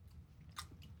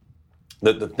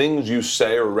that the things you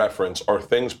say or reference are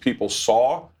things people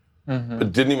saw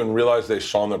but didn't even realize they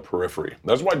saw in the periphery.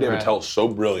 That's why Dave Attell is so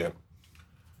brilliant.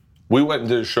 We went and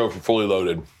did a show for Fully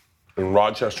Loaded in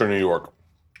Rochester, New York.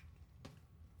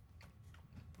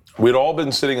 We'd all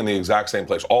been sitting in the exact same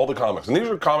place, all the comics. And these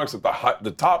were comics at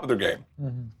the top of their game.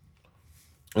 Mm-hmm.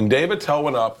 And Dave Attell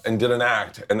went up and did an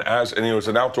act, and it was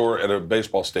an outdoor at a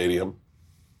baseball stadium.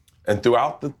 And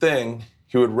throughout the thing,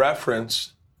 he would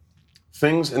reference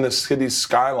things in the city's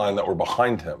skyline that were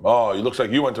behind him. Oh, it looks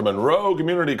like you went to Monroe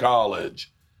Community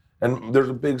College. And there's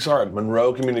a big sign,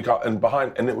 Monroe Community College, and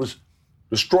behind, and it was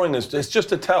destroying this. It's just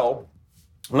to tell,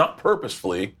 not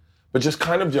purposefully, but just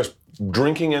kind of just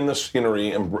drinking in the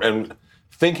scenery and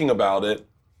thinking about it.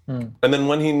 And then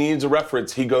when he needs a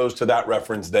reference, he goes to that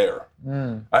reference there.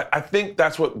 I think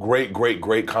that's what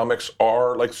great comics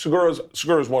are. Like Segura's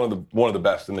one of the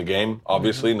best in the game.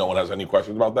 Obviously, no one has any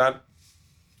questions about that.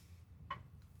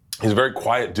 He's a very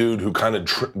quiet dude who kind of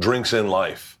drinks in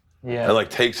life and like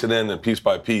takes it in and piece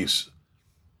by piece.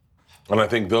 And I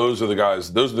think those are the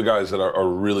guys that are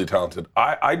really talented.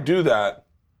 I do that,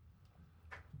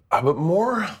 but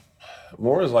more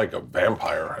as like a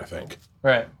vampire, I think.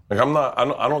 Right. Like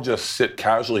I don't just sit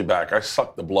casually back. I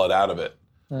suck the blood out of it.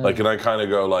 Like, and I kind of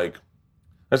go like,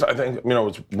 I think,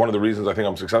 it's one of the reasons I think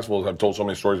I'm successful is I've told so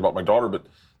many stories about my daughter, but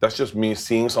that's just me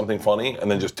seeing something funny and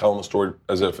then just telling the story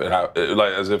as if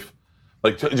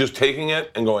just taking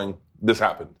it and going, this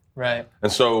happened. Right.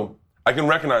 And so I can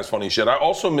recognize funny shit. I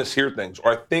also mishear things,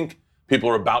 or I think people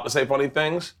are about to say funny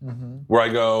things where I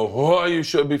go, oh, you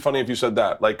should be funny if you said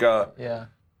that. Like, yeah.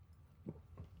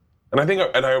 And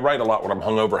I write a lot when I'm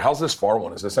hungover. How's this far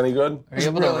one? Is this any good? Are you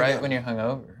able to write when you're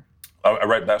hungover? I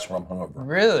write best when I'm hungover.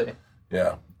 Really?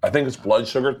 Yeah. I think it's blood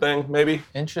sugar thing, maybe.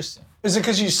 Interesting. Is it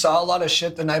because you saw a lot of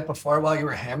shit the night before while you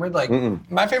were hammered? Like,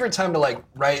 my favorite time to like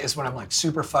write is when I'm like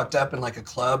super fucked up in like a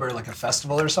club or like a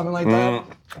festival or something like that,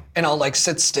 and I'll like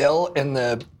sit still in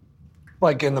the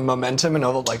momentum and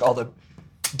all the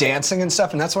dancing and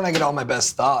stuff, and that's when I get all my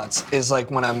best thoughts. Is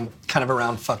like when I'm kind of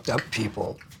around fucked up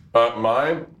people. If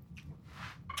I'm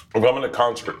in a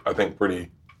concert, I think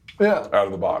pretty out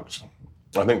of the box.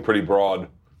 I think pretty broad.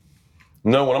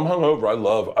 No, when I'm hungover,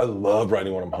 I love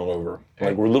writing when I'm hungover.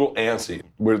 Like, we're a little antsy.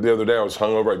 The other day I was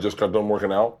hungover, I just got done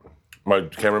working out. My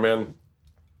cameraman,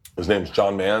 his name's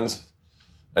John Mans,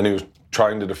 and he was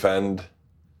trying to defend.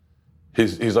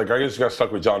 He's like, I just got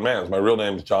stuck with John Mans. My real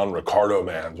name's John Ricardo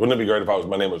Mans. Wouldn't it be great if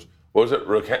my name was, what was it?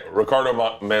 Ricardo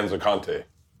Manzacante.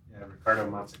 Yeah, Ricardo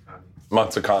Mazzacani.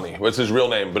 Mazzacani. What's his real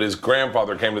name? But his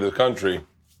grandfather came to this country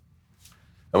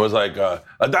and was like,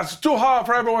 that's too hard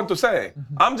for everyone to say.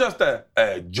 I'm just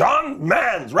a John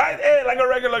Mans, right? Hey, like a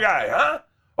regular guy, huh?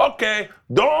 Okay,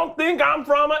 don't think I'm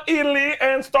from Italy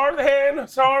and start saying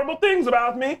horrible things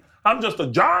about me. I'm just a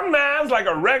John Mans, like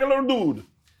a regular dude.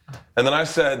 And then I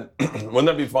said, wouldn't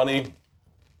that be funny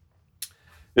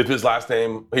if his last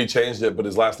name, he changed it, but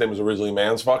his last name was originally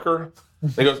Mansfucker?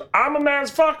 He goes, I'm a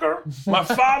man's fucker. My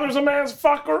father's a man's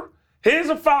fucker. He's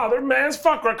a father, man's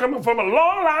fucker. Coming from a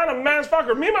long line of man's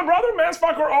fucker. Me and my brother, man's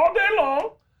fucker all day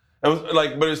long. And it was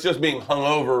like, but it's just being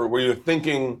hungover where you're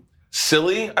thinking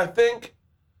silly, I think.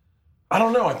 I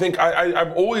don't know. I think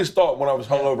I've always thought when I was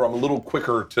hungover, I'm a little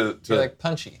quicker to You're like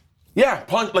punchy. Yeah,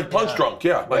 punch drunk.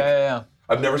 Yeah. Like, Yeah.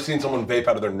 I've never seen someone vape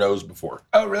out of their nose before.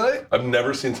 Oh, really? I've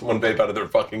never seen someone vape out of their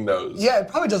fucking nose. Yeah, it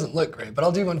probably doesn't look great, but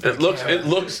I'll do one for It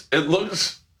looks.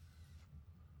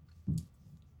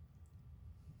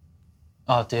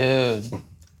 Oh, dude.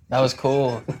 That was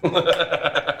cool. You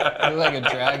look like a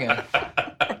dragon.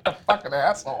 Fucking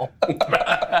asshole.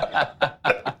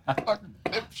 Fucking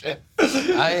dipshit.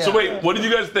 So wait, what did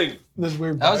you guys think? This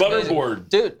weird. That was Butterboard.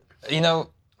 Dude,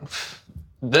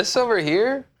 this over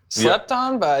here, slept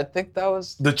on, but I think that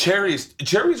was... The cherries.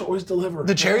 Cherries always deliver.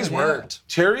 The cherries worked.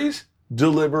 Cherries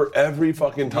deliver every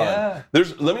fucking time. Yeah.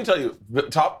 Let me tell you,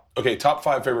 top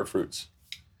 5 favorite fruits.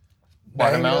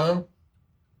 Watermelon.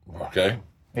 Okay.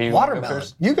 Watermelon.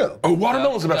 You go. Oh,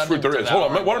 watermelon's the best fruit there is.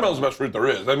 Hold on, watermelon's the best fruit there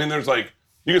is. I mean, there's like,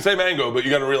 you can say mango, but you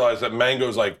got to realize that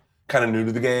mango's like kind of new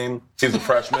to the game. He's a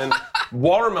freshman.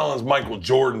 Watermelon's Michael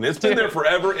Jordan. It's been there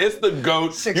forever. It's the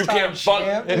GOAT. You can't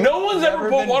fuck. No one's ever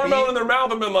put watermelon in their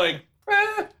mouth and been like,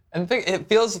 eh. And it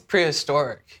feels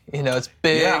prehistoric. It's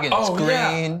big and it's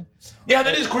green. Yeah,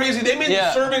 that is crazy. They made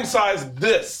the serving size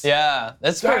this. Yeah,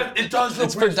 it does feel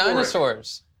It's for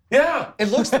dinosaurs. Yeah, it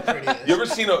looks the prettiest. You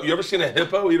ever seen a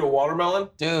hippo eat a watermelon?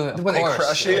 Dude, when they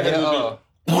crush it.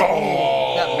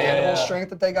 Oh. That manimal strength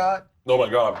that they got. Oh my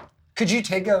God. Could you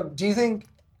take do you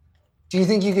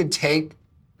think you could take?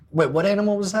 Wait, what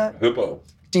animal was that? Hippo.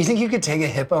 Do you think you could take a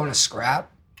hippo in a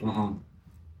scrap? All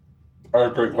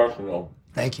right, great question though.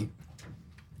 Thank you.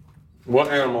 What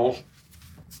animals?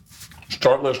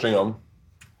 Start listing them.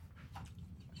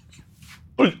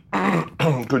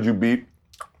 Could you beat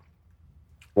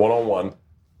one-on-one,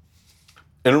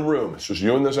 in a room. It's just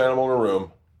you and this animal in a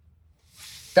room.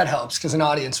 That helps, because an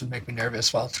audience would make me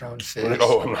nervous while throwing fish.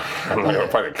 Oh, I'm not gonna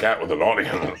fight a cat with an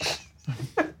audience.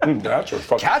 Cats are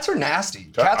fucking. Cats are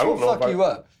nasty. I Cats will don't know if fuck I- you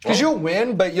up. Because you'll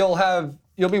win, but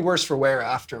you'll be worse for wear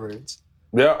afterwards.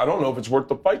 Yeah, I don't know if it's worth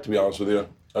the fight, to be honest with you.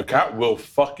 A cat will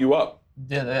fuck you up.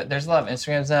 Yeah, there's a lot of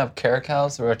Instagrams now of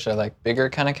caracals, which are like bigger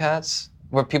kind of cats,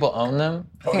 where people own them.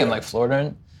 I think in like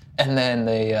Florida, and then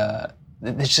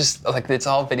it's just like it's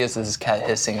all videos of this cat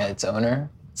hissing at its owner.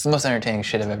 It's the most entertaining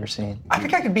shit I've ever seen. I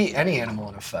think I could beat any animal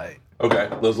in a fight. Okay,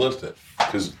 let's list it.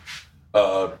 Because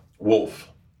wolf.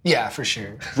 Yeah, for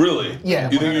sure. Really? Yeah,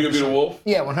 You think you could beat a wolf?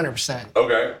 Yeah, 100%.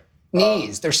 Okay.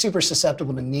 Knees. They're super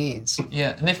susceptible to knees.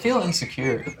 Yeah, and they feel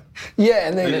insecure. Yeah,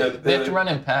 and They have to run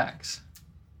in packs.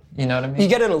 You know what I mean? you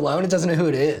get it alone, it doesn't know who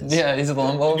it is. Yeah, he's a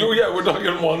lone wolf. Yeah, we're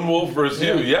talking one wolf versus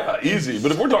you. Yeah, easy.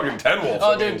 But if we're talking 10 wolves,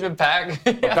 Oh, I mean, dude, a pack.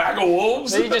 a pack of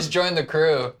wolves? Then you just joined the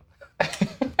crew.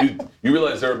 You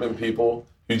realize there have been people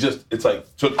who it's like,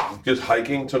 just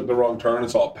hiking, took the wrong turn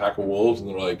and saw a pack of wolves, and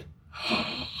they're like,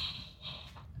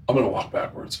 I'm gonna walk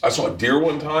backwards. I saw a deer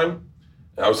one time,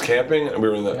 and I was camping, and we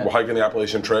were hiking the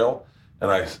Appalachian Trail,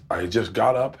 and I just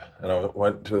got up, and I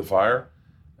went to the fire,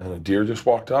 and a deer just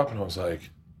walked up, and I was like,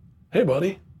 hey,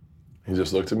 buddy. He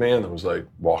just looked at me, and then was like,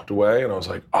 walked away, and I was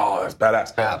like, oh, that's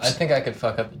badass. I think I could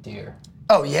fuck up a deer.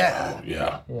 Oh, yeah.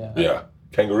 Yeah.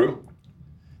 Kangaroo?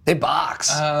 They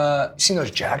box. You seen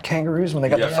those jack kangaroos when they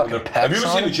got the fucking pecs Have you ever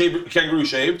on? seen a kangaroo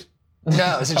shaved?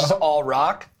 No, is it just all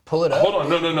rock? Pull it up. Hold on,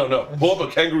 no. Pull up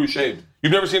a kangaroo shaved.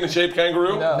 You've never seen a shaved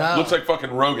kangaroo? No. Looks like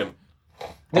fucking Rogan.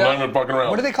 I'm not even fucking around.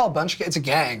 What do they call a bunch of? It's a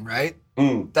gang, right?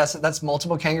 That's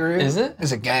multiple kangaroos. Is it?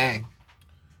 It's a gang.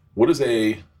 What is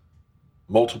a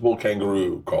multiple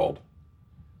kangaroo called?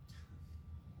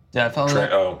 Yeah, I fell in love.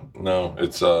 Oh, no,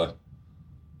 it's a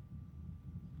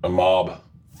mob.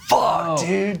 Fuck,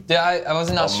 dude. Yeah, I was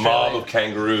in A Australia. mob of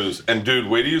kangaroos. And dude,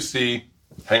 wait till you see.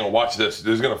 Hang on, watch this.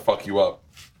 This is gonna fuck you up.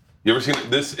 You ever seen it?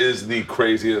 This is the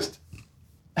craziest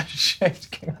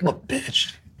Shaved kangaroo. I'm a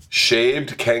bitch.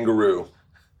 shaved kangaroo.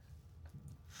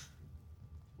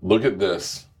 Look at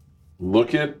this.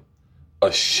 Look at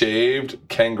a shaved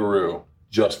kangaroo.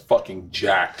 Just fucking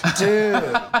jacked. Dude.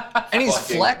 And he's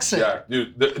Fucking flexing. jacked.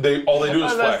 Dude, they all they do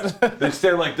is flex. They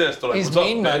stand like this. They're like, He's what's up,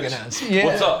 mean mugging bitch? us. Yeah.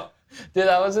 What's up? Dude,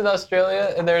 I was in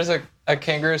Australia and there's a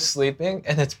kangaroo sleeping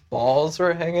and its balls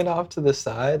were hanging off to the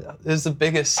side. It was the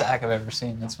biggest sack I've ever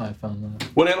seen. That's why I fell in love.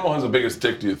 What animal has the biggest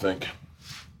dick, do you think?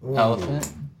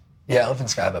 Elephant. Yeah,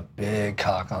 elephant's gotta have a big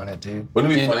cock on it, dude.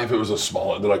 Wouldn't it be funny if it was a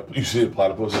small, they're like, you see the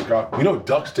platypus's cock? You know,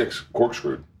 duck's dick's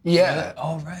corkscrewed. Yeah.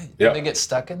 Oh, right. Yeah. They get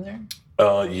stuck in there?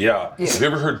 Yeah. Have you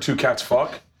ever heard two cats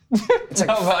fuck? It's like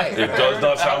No, fight. It does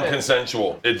not sound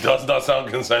consensual. It does not sound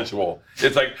consensual.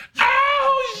 It's like,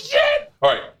 ow, shit! All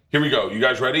right, here we go. You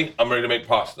guys ready? I'm ready to make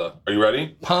pasta. Are you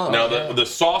ready? Pumped. Now, the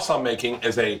sauce I'm making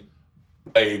is a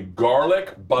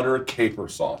garlic butter caper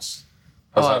sauce.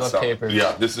 How's Oh, I that love sound? capers.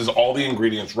 Yeah, this is all the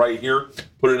ingredients right here.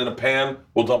 Put it in a pan.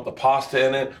 We'll dump the pasta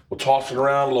in it. We'll toss it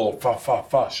around. A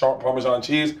little sharp Parmesan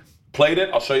cheese. Plate it.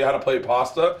 I'll show you how to plate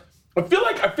pasta. I feel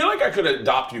like I could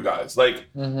adopt you guys. Like,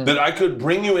 that I could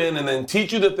bring you in and then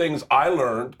teach you the things I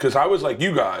learned. Because I was like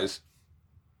you guys,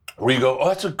 where you go, oh,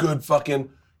 that's a good fucking,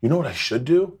 you know what I should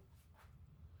do?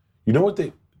 You know what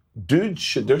there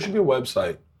should be a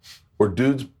website where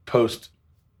dudes post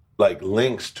like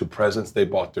links to presents they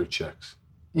bought their chicks.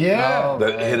 Yeah. Oh,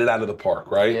 That right. hit it out of the park,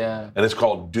 right? Yeah. And it's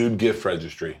called Dude Gift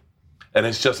Registry. And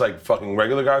it's just like fucking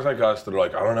regular guys like us that are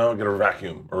like, I don't know, get a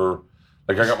vacuum. Or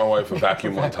like I got my wife a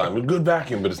vacuum one time. A good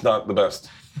vacuum, but it's not the best.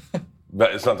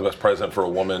 It's not the best present for a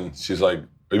woman. She's like, are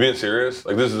you being serious?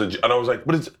 Like this is and I was like,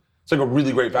 but it's like a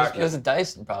really great It vacuum. was a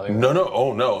Dyson, probably. No,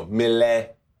 oh no,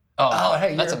 Millet. Oh,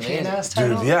 hey, that's European amazing. ass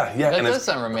title? Dude, yeah. That And, does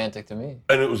sound romantic to me.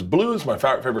 and it was blue. It's my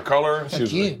favorite color. She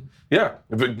was like, Vacuum. yeah,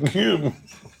 vacuum.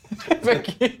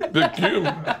 Vacuum.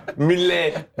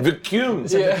 Millet. Vacuum.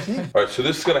 Yeah. All right, so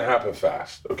this is gonna happen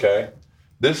fast, okay?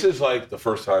 This is like the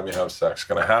first time you have sex. It's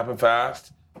gonna happen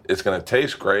fast. It's gonna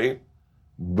taste great,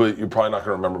 but you're probably not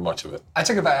gonna remember much of it. I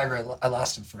took a Viagra. I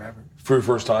lasted forever. For your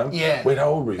first time? Yeah. Wait, how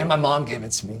old were you? And my mom gave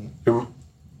it to me. You're-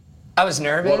 I was What a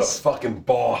nervous. fucking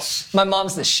boss. My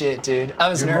mom's the shit, dude. I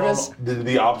was Your nervous. mom did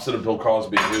the opposite of Bill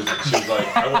Cosby. She was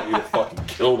like, I want you to fucking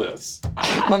kill this.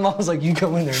 My mom was like, you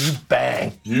go in there and you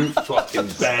bang. You fucking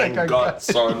bang I guts,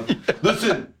 son.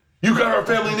 Listen, you got our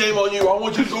family name on you. I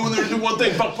want you to go in there and do one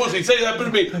thing. Fuck pussy. Say that to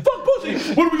me. Fuck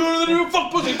pussy. What are we going to do?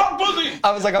 Fuck pussy. Fuck pussy.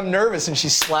 I was like, I'm nervous, and she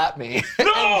slapped me.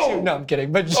 No! No, I'm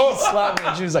kidding. But she slapped me,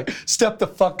 and she was like, step the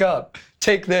fuck up.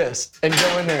 Take this, and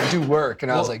go in there and do work.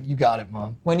 And I was like, you got it,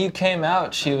 Mom. When you came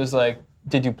out, she was like,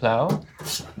 Did you plow?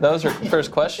 That was her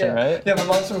first question, right? Yeah, my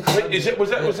mom's from Colombia. Wait, was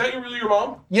that really your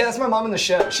mom? Yeah, that's my mom in the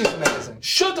show. She's amazing.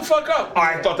 Shut the fuck up!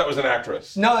 I thought that was an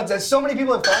actress. No, so many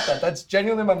people have thought that. That's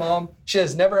genuinely my mom. She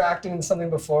has never acted in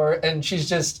something before, and she's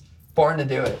just born to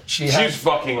do it. She's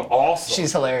fucking awesome.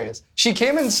 She's hilarious. She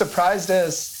came and surprised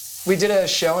us. We did a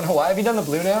show in Hawaii. Have you done the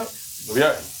Blue Note?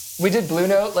 Yeah. We did Blue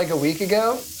Note like a week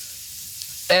ago,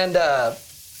 and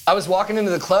I was walking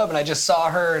into the club, and I just saw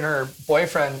her and her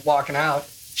boyfriend walking out.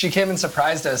 She came and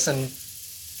surprised us, and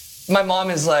my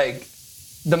mom is like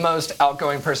the most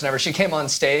outgoing person ever. She came on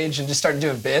stage and just started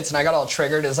doing bits, and I got all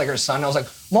triggered as like her son. I was like,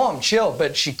 Mom, chill,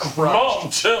 but she crushed.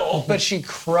 Mom, chill. But she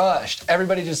crushed.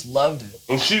 Everybody just loved it.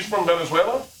 And she's from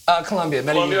Venezuela? Colombia,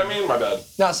 Medellin. Colombia, I mean? My bad.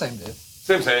 No, same dude.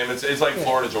 Same. It's like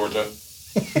Florida, Georgia.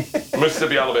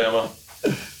 Mississippi, Alabama.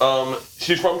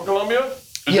 She's from Colombia?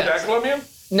 Is your dad Colombian?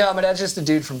 No, my dad's just a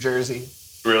dude from Jersey.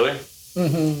 Really?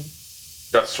 Mm-hmm.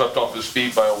 Got swept off his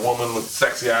feet by a woman with a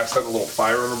sexy accent, a little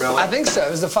fire in her belly? I think so.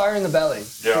 It was the fire in the belly,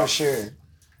 for sure.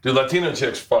 Dude, Latino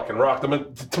chicks fucking rock. The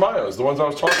Tamayos, the ones I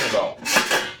was talking about.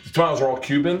 The Tamayos are all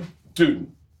Cuban.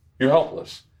 Dude, you're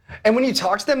helpless. And when you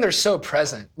talk to them, they're so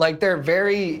present. Like, they're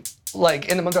very, like,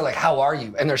 in the moment, they're like, how are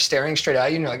you? And they're staring straight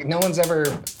at you, and you're like, no one's ever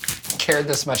cared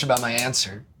this much about my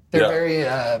answer. They're very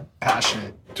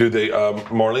passionate. Dude,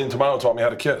 Marlene Tamayo taught me how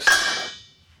to kiss.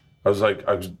 I was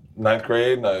ninth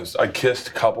grade, and I kissed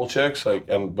a couple chicks,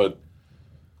 but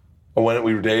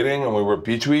we were dating, and we were at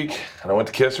Beach Week, and I went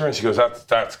to kiss her, and she goes,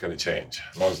 that's gonna change.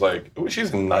 And I was like, ooh,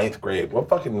 she's in ninth grade. What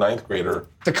fucking ninth grader?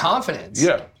 The confidence.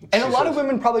 Yeah. And a lot of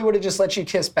women probably would have just let you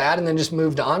kiss bad and then just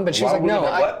moved on, but she was like, no,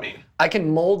 I can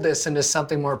mold this into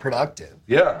something more productive.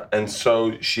 Yeah, and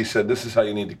so she said, this is how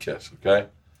you need to kiss, okay?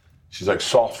 She's like,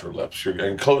 softer lips,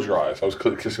 and close your eyes. I was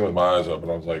kissing with my eyes open,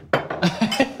 I was like...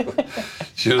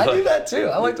 I do that too.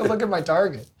 I like to look at my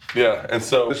target. Yeah, and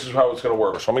so this is how it's gonna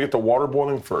work. So I'm gonna get the water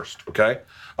boiling first, okay?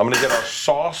 I'm gonna get our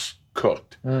sauce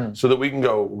cooked so that we can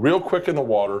go real quick in the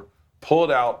water, pull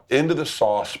it out into the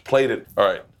sauce, plate it.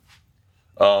 All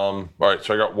right,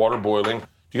 so I got water boiling.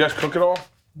 Do you guys cook it all?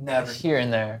 Never. Here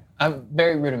and there. I'm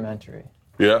very rudimentary.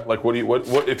 Yeah, like what's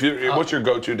your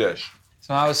go-to dish?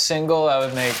 So when I was single, I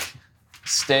would make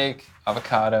steak,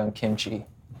 avocado, and kimchi.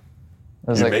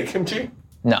 You make kimchi?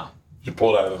 No. You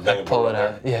pull it out of the thing and pull put it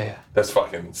out. there? Yeah. That's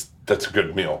a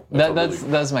good meal.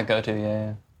 That's my go-to,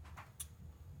 yeah.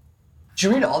 Did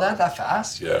you read all that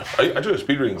fast? Yeah, I took a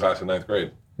speed reading class in ninth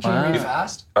grade. Did you read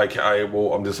fast? I'm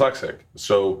dyslexic,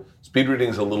 so speed reading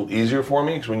is a little easier for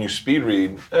me because when you speed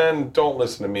read, and don't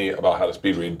listen to me about how to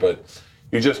speed read, but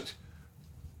you just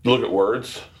look at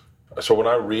words. So when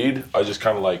I read, I just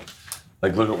kind of like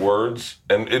look at words,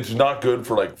 and it's not good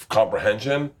for like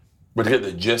comprehension. But to get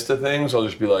the gist of things, I'll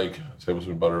just be like,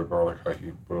 tablespoon butter, garlic,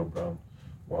 hockey, brown,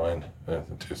 wine,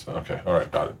 okay, all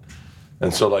right, got it.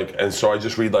 And so I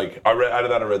just read I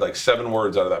read like 7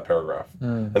 words out of that paragraph.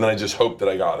 And then I just hope that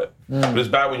I got it. But it's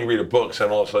bad when you read a book,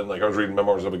 and all of a sudden, I was reading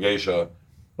Memoirs of a Geisha. I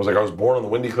was like, I was born on the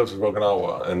windy cliffs of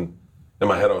Okinawa. And in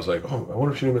my head, I was like, oh, I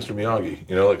wonder if she knew Mr. Miyagi.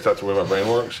 That's the way my brain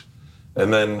works.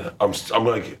 And then I was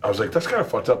like, that's kind of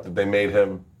fucked up that they made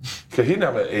him, because he didn't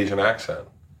have an Asian accent.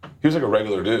 He was like a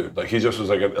regular dude. Like, he just was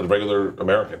like a regular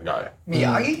American guy.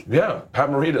 Miyagi? Yeah, Pat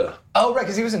Morita. Oh, right,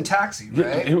 because he was in Taxi,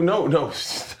 right? No.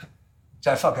 Did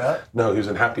I fuck up? No, he was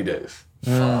in Happy Days.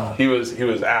 He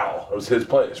was Al. It was his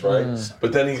place, right?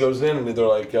 But then he goes in, and they're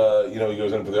like, he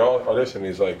goes in for the audition. And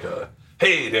he's like,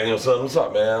 hey, Danielson, what's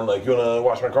up, man? Like, you wanna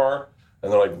wash my car?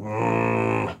 And they're like,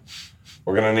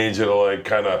 we're gonna need you to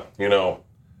kind of,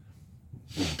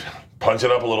 punch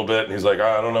it up a little bit. And he's like,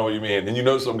 I don't know what you mean.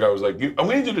 And some guy was like, we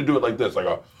need you to do it like this. I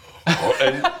go,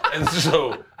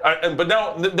 but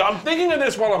now I'm thinking of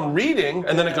this while I'm reading,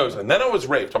 and then it goes, and then I was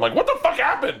raped. I'm like, what the fuck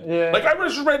happened? Yeah. Like, I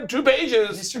just read 2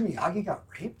 pages. Mr. Miyagi got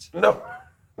raped? No.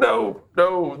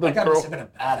 That guy must have been a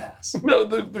badass. No,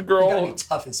 the girl. You gotta be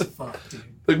tough as fuck, dude.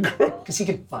 The girl. Because he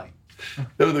can fight.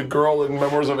 No, the girl in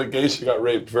Memoirs of a Geisha got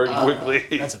raped very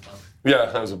quickly. That's a bummer.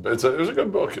 Yeah, it was a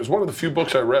good book. It was one of the few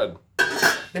books I read.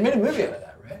 They made a movie out of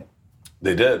that, right?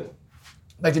 They did.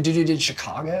 Like the dude who did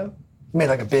Chicago? He made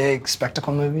like a big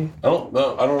spectacle movie? I don't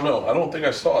know. I don't think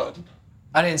I saw it.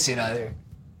 I didn't see it either. It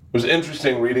was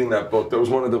interesting reading that book. That was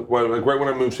one of the, right when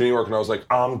I moved to New York, and I was like,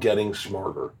 I'm getting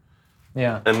smarter.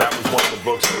 Yeah. And that was one of the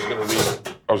books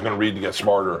I was going to read to get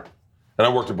smarter. And I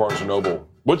worked at Barnes & Noble.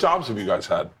 What jobs have you guys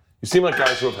had? You seem like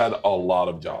guys who have had a lot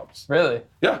of jobs. Really?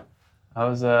 Yeah. I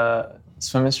was a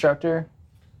swim instructor.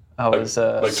 I was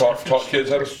taught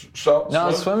kids how to swim? No, I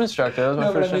was a swim instructor. That was my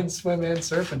No, but first I mean job. swim and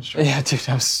surf instructor. Yeah, dude,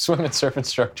 I was a swim and surf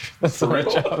instructor. That's the right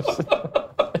real? jobs.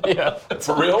 Yeah.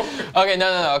 For real? Okay,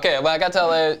 no. Okay, when I got to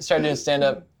LA, started doing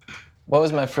stand-up. What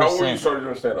was my first How old were thing? you started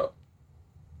doing stand-up?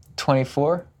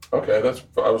 24. Okay, I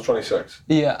was 26.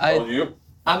 Yeah, How old are you?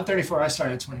 I'm 34. I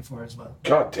started at 24 as well.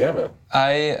 God damn it.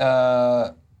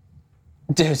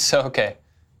 Dude, so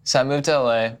I moved to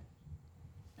LA,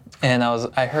 and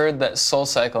I heard that Soul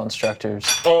Cycle instructors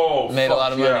made a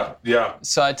lot of money. Yeah.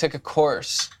 So I took a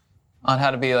course on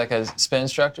how to be like a spin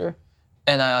instructor,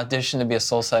 and I auditioned to be a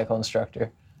Soul Cycle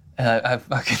instructor. And I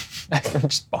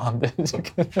just bombed it.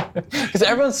 Because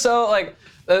everyone's so like,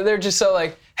 they're just so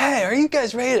like, hey, are you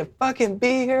guys ready to fucking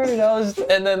be here? You know?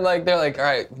 And then like, they're like, all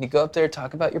right, when you go up there,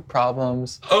 talk about your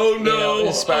problems. Oh no,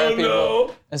 inspire people.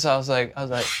 no. And so I was like,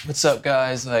 what's up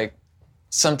guys? Like,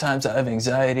 sometimes I have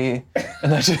anxiety.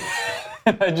 And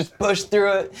I just pushed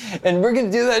through it, and we're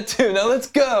gonna do that too. Now let's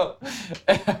go.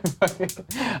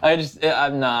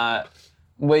 I'm not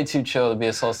way too chill to be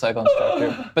a Soul Cycle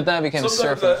instructor. But then I became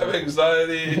Sometimes a surfer. I have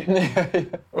anxiety.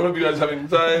 I hope you guys have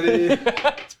anxiety.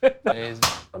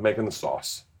 I'm making the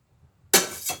sauce.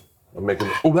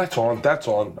 Oh, that's on. That's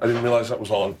on. I didn't realize that was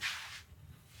on.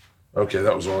 Okay,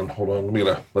 that was on. Hold on. Let me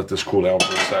let this cool down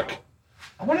for a sec.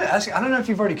 I want to ask you, I don't know if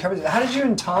you've already covered it. How did you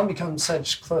and Tom become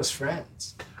such close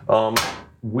friends?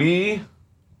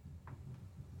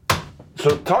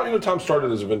 So Tom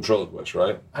started as a ventriloquist,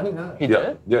 right? I didn't know. He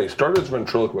did? Yeah, he started as a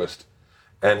ventriloquist,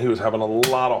 and he was having a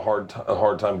lot of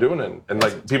hard time doing it. And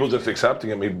like people just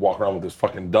accepting him, he'd walk around with this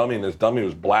fucking dummy, and this dummy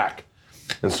was black.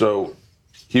 And so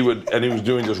he was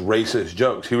doing just racist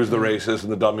jokes. He was the racist,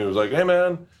 and the dummy was like, hey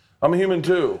man, I'm a human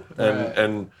too.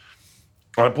 And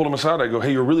I pulled him aside, I go,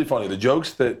 hey, you're really funny. The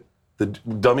jokes that the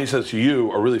dummy says to you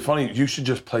are really funny. You should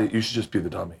just be the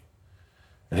dummy.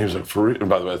 And he was like, for real? And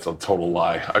by the way, that's a total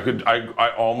lie. I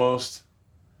almost.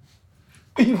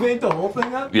 You made the whole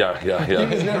thing up? Yeah. He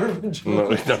was never ventriloquist. No,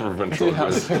 he's never a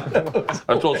ventriloquist.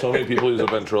 I've told so many people he's a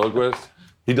ventriloquist.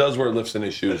 He does wear lifts in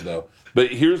his shoes, though.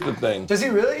 But here's the thing. Does he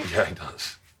really? Yeah, he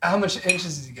does. How much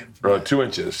inches is he getting? From 2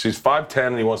 inches. He's 5'10",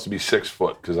 and he wants to be 6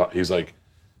 foot, because he's like,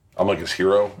 I'm like his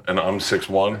hero, and I'm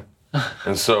 6'1".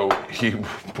 And so he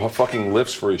fucking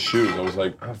lifts for his shoes. I was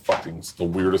like, it's the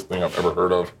weirdest thing I've ever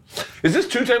heard of. Is this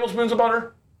 2 tablespoons of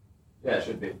butter? Yeah, it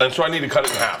should be. And so I need to cut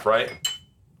it in half, right?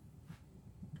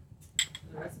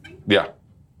 The recipe? Yeah.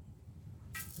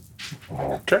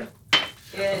 Okay.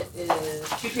 It is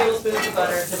 2 tablespoons of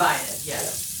butter divided,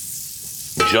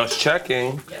 yes. Just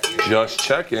checking. Yep. Just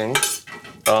checking.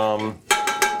 No.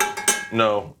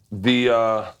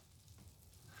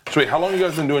 So wait, how long have you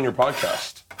guys been doing your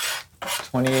podcast?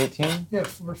 2018? Yeah,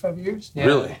 4 or 5 years. Yeah.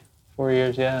 Really? 4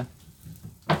 years, yeah.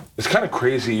 It's kind of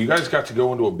crazy. You guys got to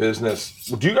go into a business.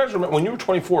 Do you guys remember when you were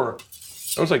 24?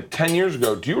 That was like 10 years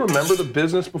ago. Do you remember the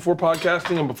business before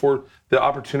podcasting and before the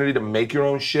opportunity to make your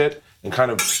own shit and kind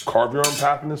of carve your own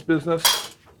path in this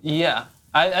business? Yeah.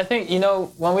 I think,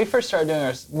 when we first started doing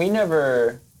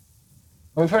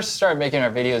when we first started making our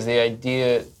videos,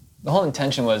 the whole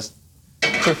intention was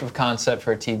proof of concept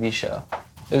for a TV show.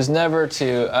 It was never we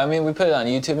put it on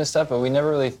YouTube and stuff, but I never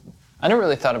really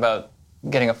thought about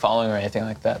getting a following or anything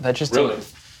like that. That just Really?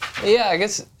 Yeah, I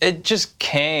guess it just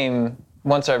came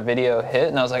once our video hit,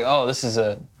 and I was like, oh, this is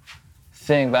a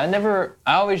thing. But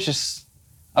I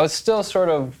was still sort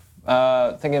of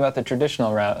thinking about the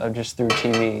traditional route of just through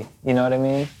TV. You know what I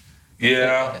mean?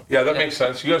 Yeah, that makes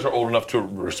sense. You guys are old enough to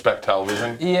respect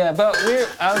television. Yeah, but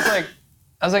I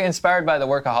was like inspired by the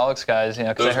Workaholics guys, Those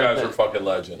I heard guys are fucking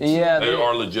legends. Yeah, they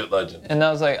are legit legends. And I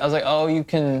was like, oh, you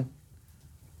can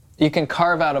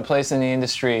carve out a place in the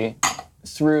industry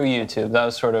through YouTube. That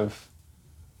was sort of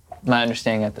my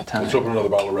understanding at the time. Let's open another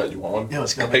bottle of red. You want one? Yeah,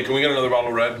 let's go. Hey, can we get another bottle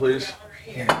of red, please?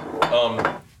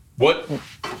 What?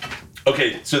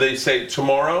 Okay, so they say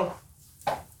tomorrow.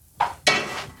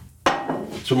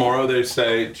 Tomorrow they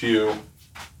say to you,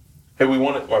 hey, we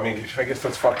want it. Well, I mean, I guess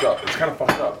that's fucked up. It's kind of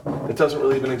fucked up. It doesn't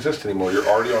really even exist anymore. You're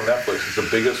already on Netflix. It's the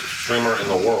biggest streamer in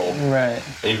the world. Right.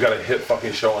 And you've got a hit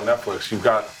fucking show on Netflix.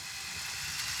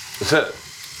 That's it.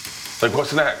 Like,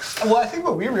 what's next? Well, I think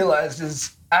what we realized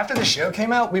is after the show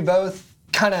came out, we both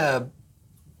kind of,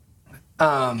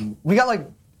 we got like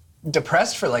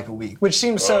depressed for like a week, which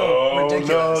seems so ridiculous.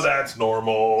 No, that's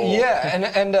normal.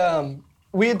 Yeah, and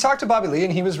we had talked to Bobby Lee,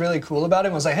 and he was really cool about it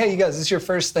and was like, hey, you guys, this is your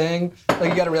first thing. Like,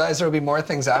 you got to realize there will be more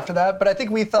things after that. But I think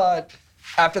we thought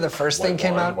after the first thing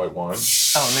came out. White wine.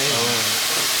 Oh,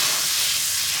 amazing.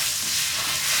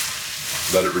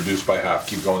 Let it reduce by half.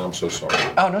 Keep going. I'm so sorry.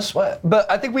 Oh, no sweat.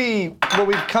 But I think what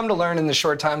we've come to learn in the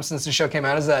short time since the show came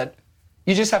out is that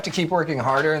you just have to keep working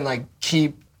harder and like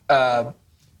keep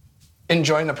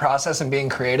enjoying the process and being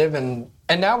creative. And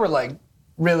now we're like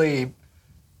really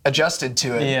adjusted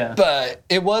to it. Yeah. But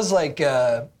it was like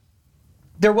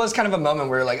there was kind of a moment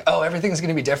where you're like, oh, everything's going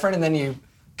to be different. And then you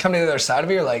come to the other side of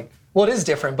it, you're like, well, it is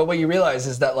different. But what you realize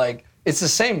is that like, it's the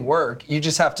same work. You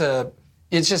just have to,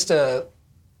 it's just a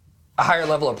higher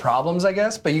level of problems, I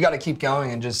guess. But you got to keep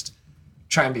going and just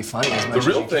try and be funny as much as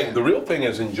you can. The real thing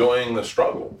is enjoying the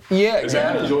struggle. Yeah, If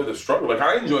exactly. you enjoy the struggle. Like,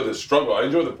 I enjoy the struggle. I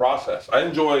enjoy the process. I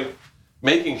enjoy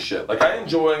making shit. Like, I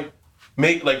enjoy I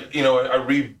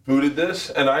rebooted this,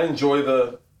 and I enjoy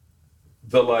the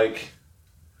like,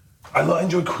 I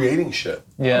enjoy creating shit.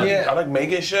 Yeah. Yeah. I like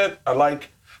making shit. I like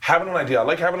having an idea. I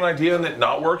like having an idea and it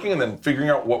not working, and then figuring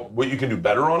out what you can do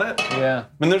better on it. Yeah. I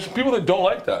mean, there's people that don't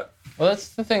like that. Well, that's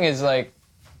the thing is like,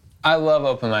 I love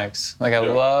open mics. Like I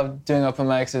love doing open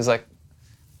mics. Is like,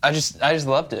 I just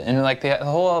loved it, and like the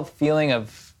whole feeling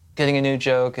of getting a new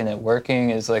joke and it working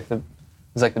is like the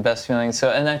best feeling. So,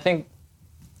 and I think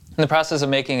in the process of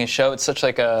making a show, it's such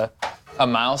like a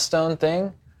milestone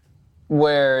thing,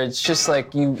 where it's just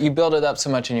like you build it up so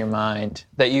much in your mind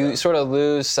that you sort of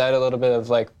lose sight a little bit of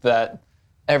like that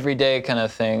everyday kind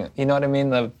of thing. You know what I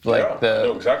mean? I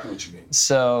know exactly what you mean.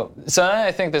 So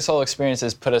I think this whole experience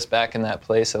has put us back in that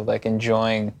place of like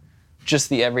enjoying just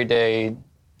the everyday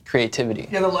creativity.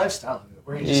 Yeah, the lifestyle of it,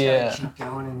 where you just gotta keep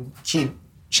going and keep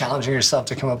challenging yourself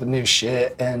to come up with new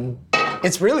shit. And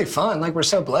it's really fun. Like, we're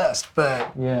so blessed.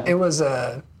 But it was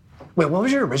wait, what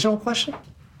was your original question?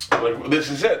 Like, this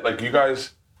is it. Like, you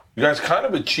guys kind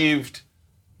of achieved.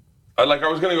 I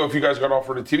was gonna go if you guys got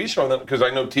offered a TV show, because I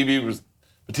know TV's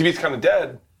kind of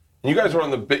dead, and you guys are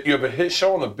you have a hit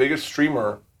show on the biggest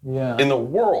streamer in the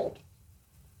world.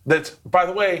 That's, by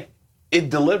the way, it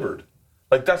delivered.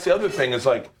 Like, that's the other thing is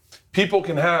like, people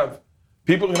can have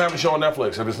a show on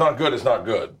Netflix. If it's not good, it's not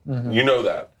good. Mm-hmm. You know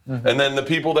that. Mm-hmm. And then the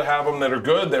people that have them that are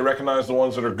good, they recognize the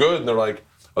ones that are good, and they're like,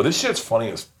 oh, this shit's funny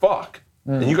as fuck.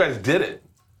 And you guys did it.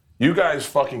 You guys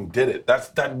fucking did it.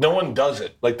 That no one does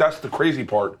it. Like, that's the crazy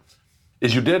part,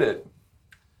 is you did it.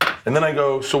 And then I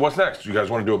go, so what's next? Do you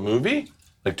guys want to do a movie?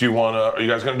 Like, are you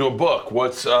guys going to do a book?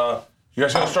 You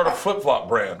guys going to start a flip-flop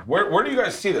brand? Where do you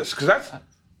guys see this? Because that's...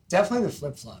 Definitely the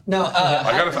flip-flop. No,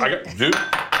 dude.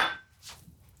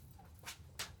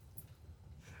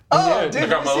 Oh, dude, I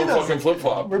got my own fucking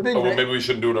flip-flop. We're big. Well, maybe we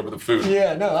shouldn't do it over the food.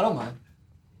 Yeah, no, I don't mind.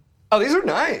 Oh, these are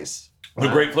nice. They're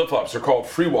great flip-flops. They're called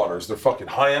Free Waters. They're fucking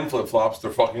high-end flip-flops.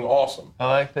 They're fucking awesome. I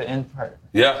like the end part.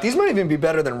 Yeah. These might even be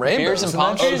better than rainbows. Beers and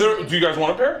palm trees? Do you guys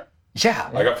want a pair? Yeah.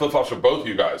 I got flip-flops for both of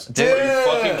you guys. Dude. Are you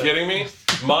fucking kidding me?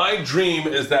 My dream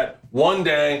is that one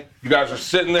day you guys are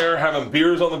sitting there having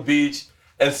beers on the beach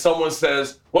and someone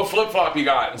says, what flip-flop you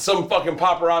got? And some fucking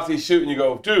paparazzi shoot and you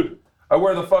go, dude, I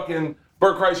wear the fucking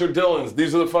Burt Kreischer Dillons.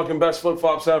 These are the fucking best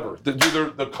flip-flops ever. They're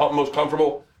the most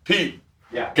comfortable. Pete,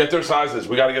 get their sizes.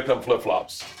 We got to get them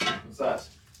flip-flops. What's that?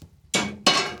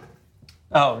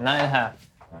 Oh, 9.5.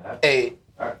 8.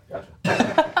 All right, gotcha.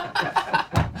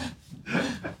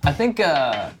 I think we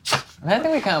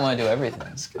kind of want to do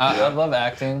everything. I love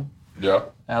acting. Yeah.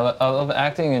 I love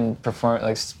acting and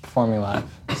performing live.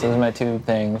 So those are my two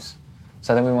things.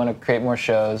 So I think we want to create more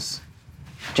shows.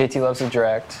 JT loves to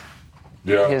direct.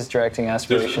 Yeah. His directing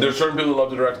aspirations. There's certain people that love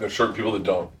to direct, and there's certain people that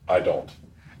don't. I don't.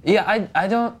 Yeah, I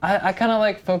don't. I kind of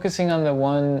like focusing on the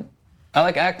one. I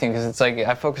like acting because it's like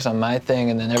I focus on my thing,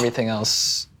 and then everything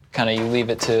else kind of you leave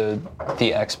it to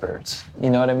the experts. You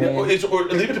know what I mean? Yeah, or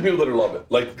leave it to people that love it.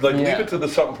 Like leave it to the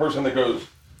certain person that goes,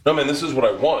 no man, this is what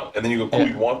I want, and then you go, cool,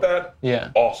 you want that?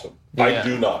 Yeah. Awesome. Yeah. I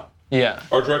do not. Yeah.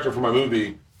 Our director for my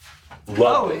movie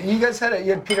loved it. You guys had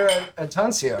You had Peter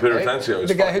Atencio, Peter right? Atencio is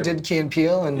the guy who fucking- did Key and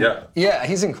Peele, and Yeah.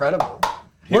 he's incredible.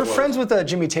 We're was. friends with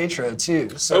Jimmy Tatro too.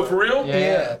 So, Oh, for real?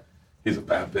 Yeah. He's a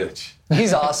bad bitch.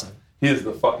 He's awesome. He is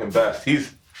the fucking best.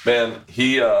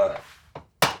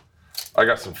 I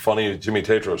got some funny Jimmy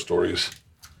Tatro stories.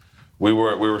 We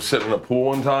were sitting in a pool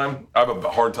one time. I have a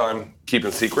hard time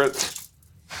keeping secrets.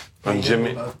 And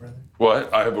Jimmy, Both, brother.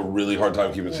 what? I have a really hard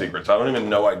time keeping secrets. I don't even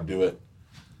know I do it.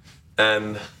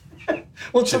 And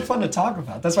Well, it's so fun to talk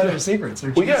about. That's why they're secrets.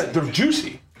 They're well, juicy. yeah, they're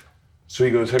juicy. So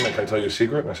he goes, hey man, can I tell you a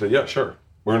secret? And I said, yeah, sure.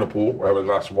 We're in a pool. We're having a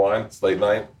glass of wine. It's late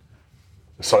night.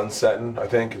 The sun's setting, I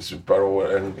think. It's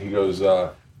better. And he goes,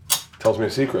 tells me a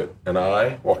secret. And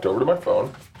I walked over to my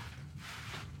phone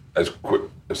as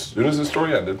soon as the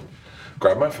story ended,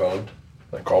 grabbed my phone,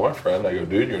 I call my friend. I go,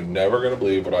 dude, you're never going to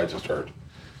believe what I just heard.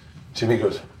 Jimmy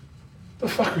goes, the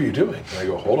fuck are you doing? And I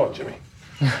go, hold on, Jimmy.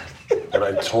 And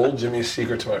I told Jimmy's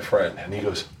secret to my friend. And he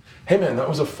goes, hey man, that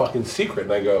was a fucking secret.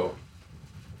 And I go,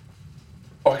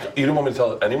 oh, you don't want me to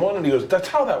tell anyone? And he goes, that's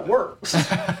how that works.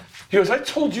 He goes, I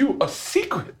told you a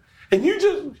secret. And you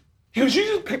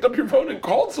just picked up your phone and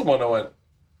called someone. I went,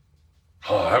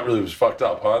 Oh, that really was fucked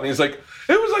up, huh? And he's like,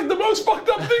 it was like the most fucked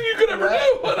up thing you could ever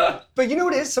do. But you know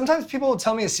what it is? Sometimes people will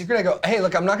tell me a secret. I go, hey,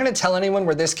 look, I'm not going to tell anyone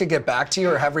where this could get back to you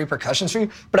or have repercussions for you,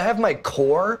 but I have my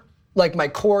core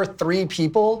 3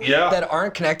 people that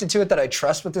aren't connected to it that I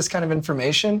trust with this kind of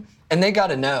information, and they got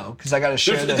to know because I got to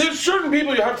share this. There's certain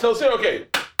people you have to tell, say, okay,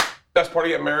 best part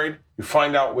of getting married, you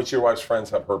find out which of your wife's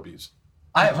friends have herpes.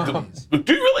 I have herpes. Do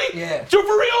you really? Yeah. So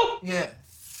for real? Yeah.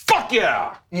 Fuck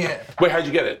yeah. Yeah. Wait, how'd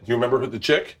you get it? Do you remember who the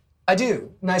chick? I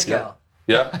do. Nice gal.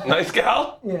 Yeah? Nice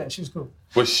gal? Yeah, she was cool.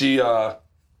 Was she,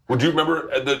 would you remember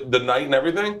the night and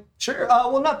everything? Sure.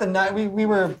 Well, not the night. We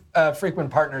were frequent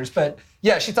partners, but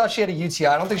yeah, she thought she had a UTI.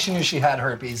 I don't think she knew she had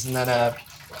herpes. And then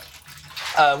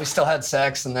we still had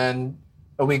sex, and then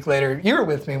a week later, you were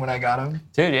with me when I got him.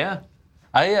 Dude, yeah.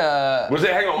 Hang on one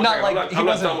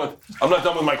second. I'm not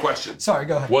done with my question. Sorry,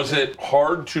 go ahead. Was it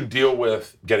hard to deal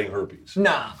with getting herpes?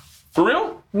 Nah. For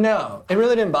real? No, it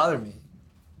really didn't bother me.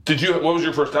 What was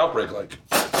your first outbreak like?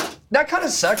 That kind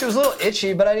of sucked. It was a little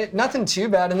itchy, but nothing too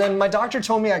bad. And then my doctor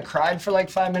told me I cried for like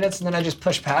 5 minutes, and then I just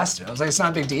pushed past it. I was like, it's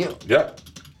not a big deal. Yeah.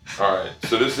 All right,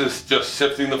 so this is just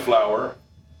sifting the flour.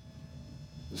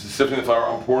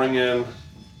 I'm pouring in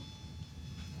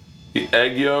the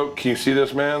egg yolk. Can you see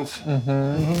this, mans?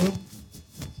 Mm-hmm.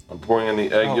 I'm pouring in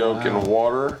the egg yolk in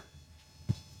water.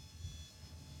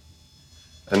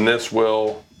 And this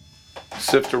will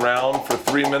sift around for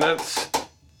 3 minutes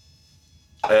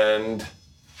and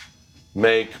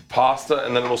make pasta,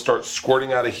 and then it'll start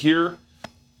squirting out of here.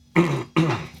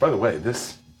 By the way,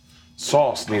 this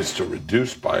sauce needs to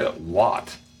reduce by a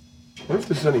lot. I wonder if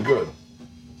this is any good.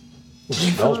 It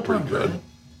smells pretty good.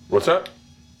 What's that?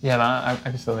 Yeah, I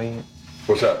can still eat.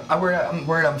 What's that? I'm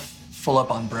worried I'm full up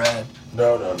on bread.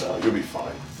 No, you'll be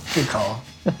fine. Good call.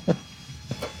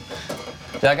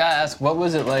 Dude, I gotta ask, what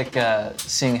was it like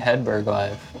seeing Hedberg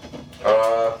live?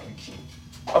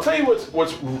 I'll tell you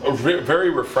what's very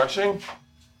refreshing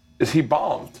is he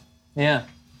bombed. Yeah.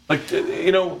 Like,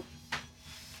 you know,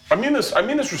 I mean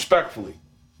this respectfully.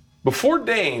 Before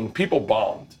Dane, people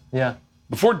bombed. Yeah.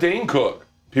 Before Dane Cook,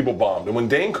 people bombed. And when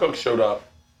Dane Cook showed up,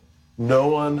 no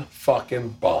one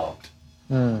fucking bombed.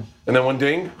 And then when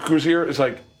Dane was here, it's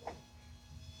like,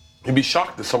 you'd be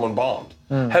shocked that someone bombed.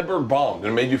 Hedberg bombed,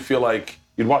 and it made you feel like,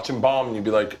 you'd watch him bomb, and you'd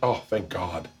be like, oh, thank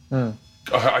God.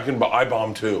 I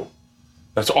bomb too.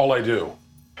 That's all I do.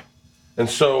 And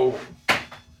so,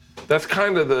 that's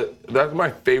kind of that's my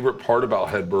favorite part about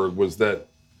Hedberg was that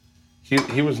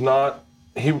he was not,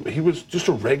 he was just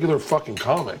a regular fucking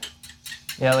comic.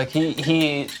 Yeah, like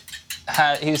he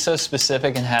was so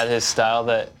specific and had his style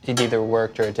that it either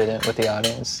worked or it didn't with the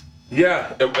audience.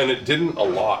 Yeah, and it didn't a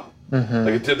lot.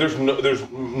 Like there's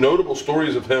notable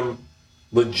stories of him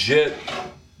legit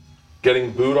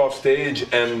getting booed off stage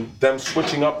and them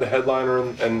switching up the headliner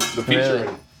and the feature Really?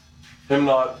 and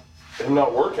him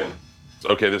not working.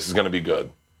 Okay, this is gonna be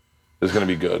good.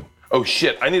 Oh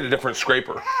shit, I need a different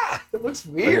scraper. It looks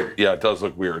weird. Yeah, it does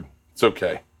look weird. It's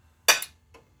okay.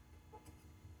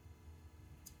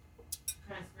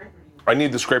 I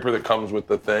need the scraper that comes with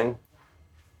the thing,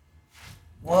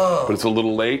 Whoa. but it's a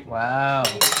little late. Wow.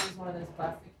 You use one of those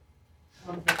plastic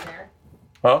ones right there.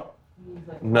 Huh? You use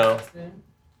like No. a spoon.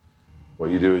 What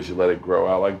you do is you let it grow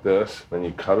out like this, then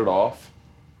you cut it off,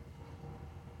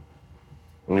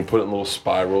 and you put it in little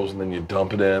spirals, and then you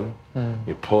dump it in.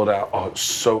 You pull it out. Oh, it's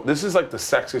so. This is like the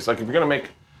sexiest. Like if you're gonna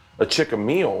make a chick a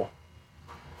meal,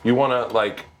 you wanna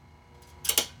like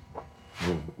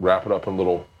wrap it up in a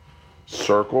little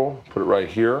circle, put it right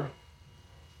here.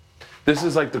 This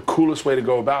is like the coolest way to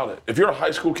go about it. If you're a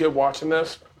high school kid watching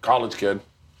this, college kid,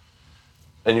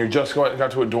 and you're just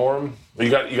got to a dorm, or you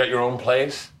got your own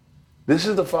place, this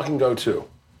is the fucking go-to.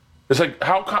 It's like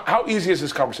how easy has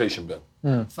this conversation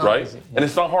been? Right? Easy. And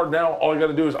it's not hard now. All I got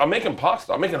to do is I'm making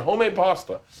pasta. I'm making homemade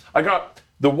pasta. I got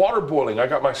the water boiling. I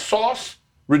got my sauce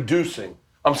reducing.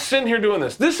 I'm sitting here doing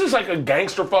this. This is like a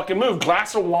gangster fucking move.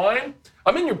 Glass of wine.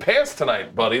 I'm in your pants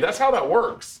tonight, buddy. That's how that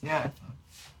works. Yeah.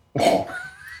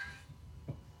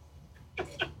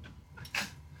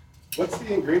 What's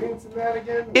the ingredients in that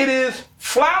again? It is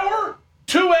flour,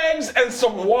 2 eggs, and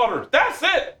some water. That's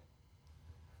it.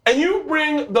 And you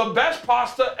bring the best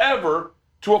pasta ever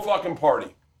to a fucking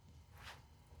party.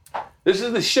 This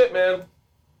is the shit, man.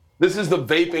 This is the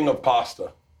vaping of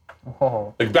pasta.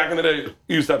 Oh. Like back in the day,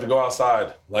 you used to have to go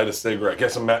outside, light a cigarette,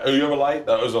 get some. Oh, you ever light?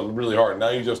 That was really hard. Now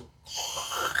you just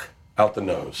out the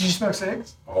nose. Did you smoke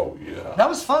cigs? Oh yeah. That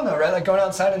was fun though, right? Like going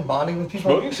outside and bonding with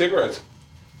people. Smoking cigarettes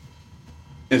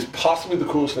is possibly the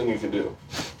coolest thing you can do.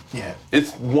 Yeah.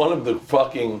 It's one of the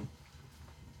fucking.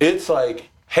 It's like,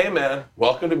 hey man,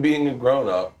 welcome to being a grown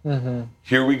up.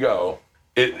 Here we go.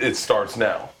 it starts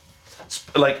now.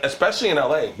 Like, especially in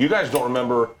LA. You guys don't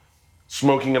remember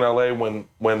smoking in LA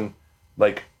when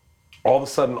like, all of a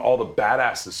sudden, all the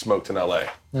badasses smoked in LA.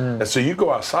 And so you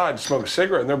go outside to smoke a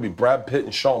cigarette, and there'd be Brad Pitt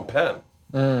and Sean Penn.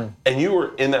 And you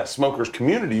were in that smokers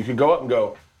community. You could go up and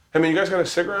go, hey, man, you guys got a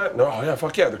cigarette? No, yeah,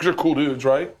 fuck yeah. Because they're cool dudes,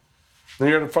 right? Then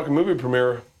you're at a fucking movie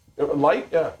premiere. Light?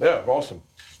 Yeah, awesome.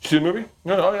 Did you see the movie?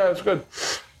 No, oh, yeah, it's good.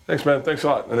 Thanks, man. Thanks a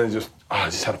lot. And then I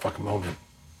just had a fucking moment.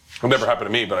 It never happened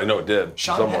to me, but I know it did.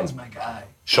 Sean Penn's my guy.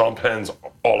 Sean Penn's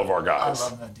all of our I guys.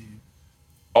 love that dude.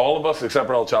 All of us except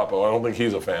for El Chapo. I don't think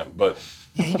he's a fan, but...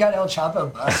 Yeah, he got El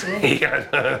Chapo busted. Yeah.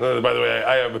 By the way,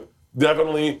 I have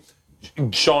definitely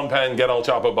Sean Penn get El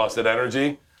Chapo busted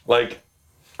energy. Like,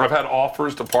 I've had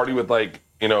offers to party with, like,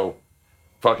 you know,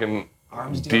 fucking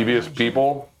devious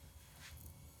people.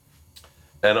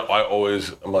 And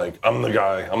I'm like, I'm the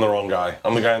guy. I'm the wrong guy.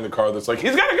 I'm the guy in the car that's like,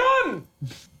 he's got a gun!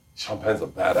 Sean Penn's a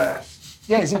badass.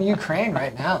 Yeah, he's in Ukraine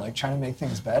right now, like trying to make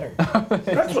things better.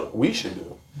 That's what we should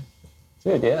do.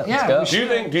 Dude, yeah, Yeah, let's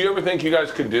go. Do you ever think you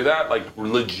guys could do that? Like,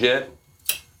 legit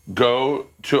go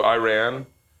to Iran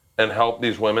and help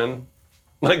these women?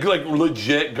 Like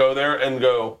legit go there and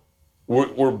go,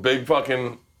 we're big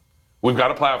fucking, we've got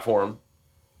a platform.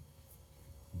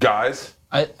 Guys.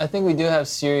 I think we do have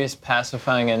serious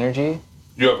pacifying energy.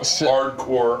 You have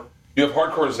hardcore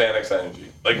Xanax energy.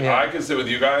 Like, Yeah. I can sit with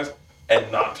you guys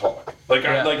and not talk. Like,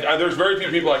 Yeah. there's very few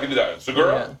people I can do that.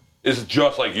 Segura is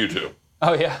just like you two.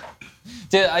 Oh yeah,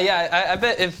 dude. I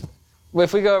bet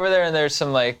if we go over there and there's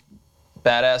some like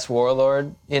badass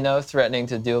warlord, you know, threatening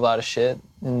to do a lot of shit,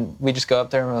 and we just go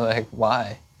up there and we're like,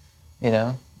 why, you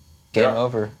know, game Yeah.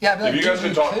 over. Yeah, I'd be like, If you guys dude,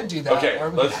 could you talk, could do that, okay, or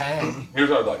we could hang. here's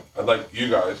what I'd like. I'd like you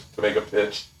guys to make a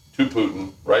pitch to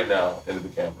Putin right now into the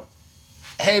camera.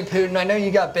 Hey, Putin, I know you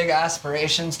got big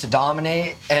aspirations to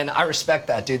dominate, and I respect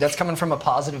that, dude. That's coming from a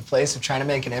positive place of trying to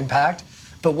make an impact.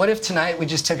 But what if tonight we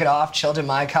just took it off, chilled in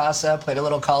my casa, played a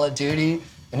little Call of Duty,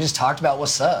 and just talked about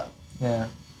what's up? Yeah.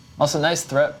 Also, nice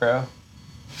threat, bro.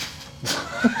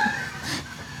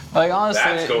 Like, honestly.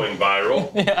 That's going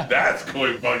viral. Yeah. That's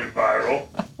going fucking viral.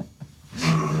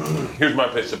 Here's my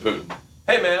pitch to Putin.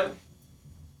 Hey, man.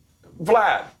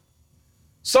 Vlad.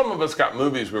 Some of us got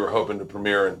movies we were hoping to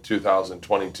premiere in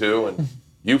 2022, and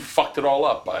you fucked it all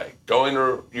up by going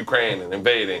to Ukraine and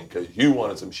invading because you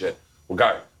wanted some shit. Well,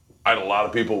 guy, I had a lot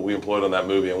of people we employed on that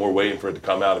movie, and we're waiting for it to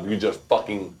come out. If you just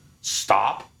fucking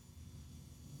stop,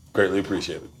 greatly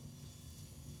appreciated.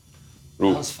 That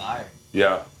Ooh, was fire.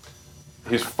 yeah.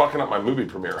 He's fucking up my movie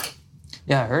premiere.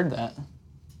 Yeah, I heard that.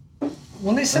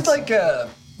 When they said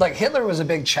like Hitler was a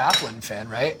big Chaplin fan,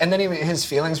 right? And then his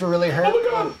feelings were really hurt. Oh my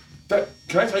God.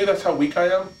 Can I tell you that's how weak I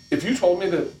am? If you told me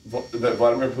that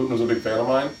Vladimir Putin was a big fan of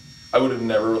mine, I would have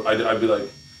never, I'd be like,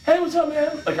 hey, what's up,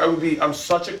 man? Like, I'm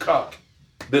such a cuck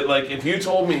that, like, if you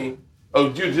told me, oh,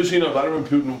 dude, just so you know, Vladimir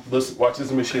Putin watches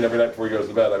The Machine every night before he goes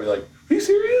to bed, I'd be like, are you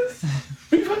serious?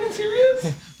 Are you fucking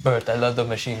serious? Bert, I love The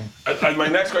Machine. My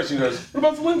next question goes, what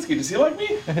about Zelensky? Does he like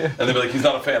me? And they'd be like, he's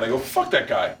not a fan. I go, fuck that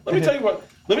guy. Let me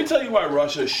tell you why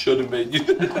Russia should invade you.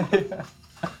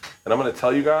 And I'm going to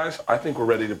tell you guys, I think we're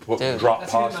ready to drop That's a good amount of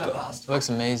pasta. pasta. Looks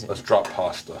amazing. Let's drop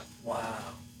pasta. Wow,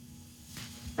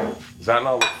 Does that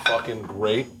not look fucking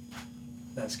great?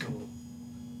 that's cool.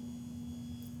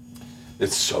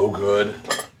 It's so good.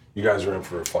 You guys are in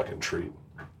for a fucking treat.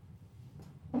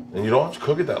 And you don't have to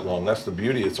cook it that long. That's the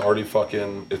beauty. It's already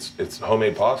fucking, it's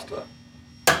homemade pasta.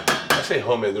 I say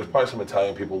homemade, there's probably some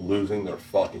Italian people losing their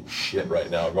fucking shit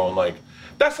right now, going like,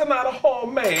 that's not a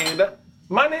homemade.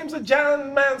 My name's a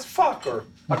John Man's fucker.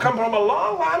 I come from a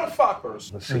long line of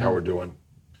fuckers. Let's see how we're doing.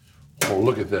 Oh,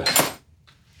 look at this.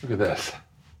 Look at this.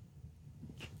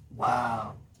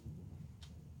 Wow.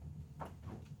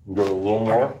 Go a little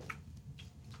more.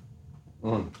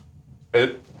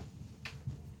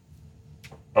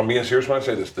 I'm being serious when I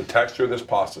say this. The texture of this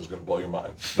pasta is going to blow your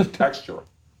mind. The texture.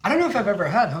 I don't know if I've ever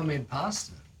had homemade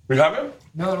pasta. You haven't?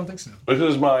 No, I don't think so. This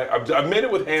is I've made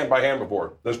it by hand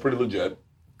before. That's pretty legit.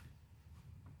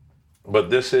 But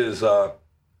this is you're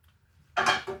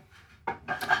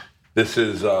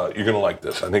gonna like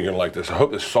this. I think you're gonna like this. I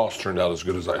hope this sauce turned out as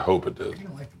good as I hope it did. I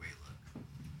don't like the way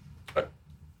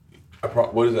it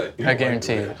looks. What is that? You I don't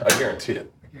guarantee like it. I guarantee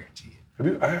it. I guarantee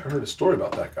it. I heard a story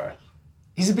about that guy.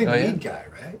 He's a big Oh, yeah? weed guy,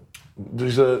 right?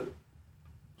 There's a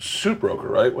suit broker,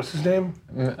 right? What's his name?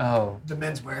 Oh. The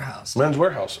Men's Warehouse. Men's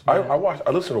Warehouse. I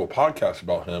listened to a podcast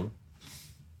about him.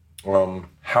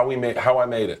 How I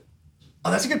Made It. Oh,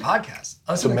 that's a good podcast.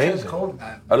 It's amazing.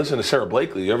 I listened to Sarah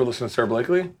Blakely. You ever listen to Sarah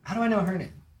Blakely? How do I know her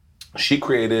name? She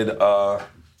created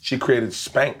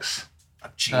Spanx.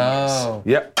 Genius. Oh.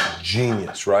 Yeah,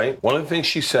 genius, right? One of the things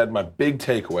she said, my big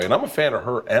takeaway, and I'm a fan of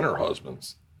her and her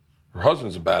husband's. Her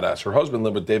husband's a badass. Her husband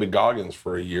lived with David Goggins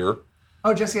for a year.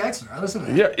 Oh, Jesse Eichler. I listen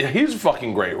to that. Yeah, he's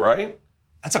fucking great, right?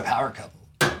 That's a power couple.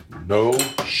 No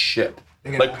shit.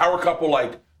 Like power couple,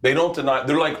 like they don't deny.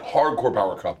 They're like hardcore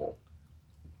power couple.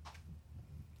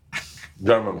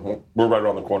 Gentlemen, we're right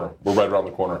around the corner. We're right around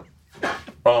the corner.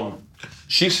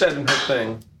 She said in her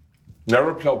thing,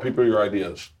 never tell people your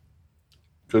ideas,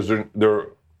 because they're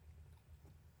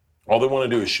all they want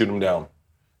to do is shoot them down.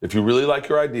 If you really like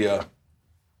your idea,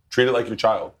 treat it like your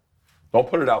child. Don't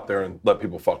put it out there and let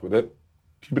people fuck with it.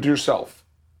 Keep it to yourself,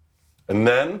 and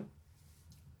then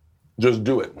just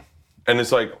do it. And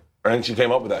it's like, I think she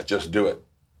came up with that. Just do it.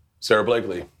 Sarah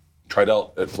Blakely, tried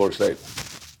out at Florida State.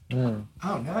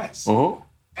 Oh, nice. Mm-hmm.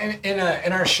 And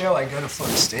in our show, I go to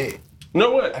Florida State.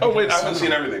 No way. Oh, wait, I became a haven't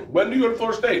seen everything. When do you go to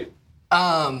Florida State?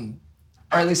 Or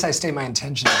at least I state my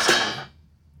intentions.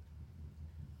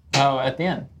 Oh, at the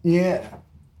end. Yeah.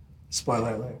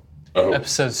 Spoiler alert. Oh,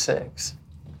 Episode 6.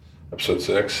 episode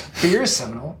 6. But you're a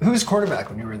Seminole. Who was quarterback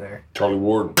when you were there? Charlie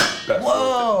Ward, best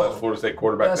Florida State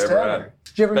quarterback Best they ever ever. had.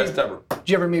 Did you ever Best meet, ever. Did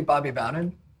you ever meet Bobby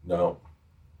Bowden? No.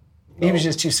 He was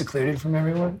just too secluded from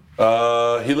everyone.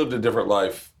 He lived a different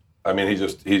life. I mean, he's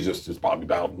just Bobby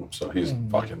Bowden, so he's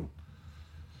fucking.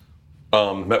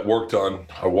 Met work done.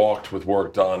 I walked with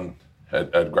work done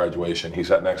at graduation. He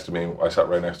sat next to me. I sat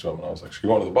right next to him, and I was like, "So you're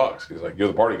going to the Bucks?" He's like, "You're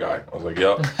the party guy." I was like,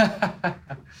 "Yep."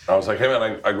 I was like, "Hey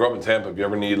man, I grew up in Tampa. If you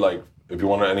ever need if you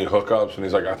want any hookups," and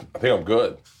he's like, "I think I'm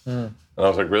good." And I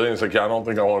was like, "Really?" And he's like, "Yeah, I don't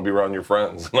think I want to be around your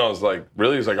friends." And I was like,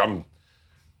 "Really?" He's like, "I'm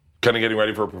kind of getting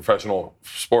ready for professional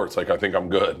sports. Like, I think I'm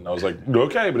good." And I was like,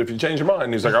 "Okay, but if you change your mind,"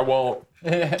 and he's like, "I won't."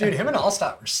 Dude, him and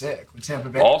Allstott were sick with Tampa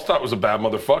Bay. Allstott was a bad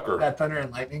motherfucker. That thunder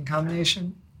and lightning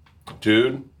combination.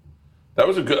 Dude, that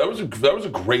was a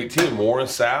great team. Warren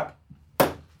Sapp.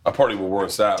 I partied with Warren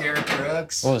Sapp. Derek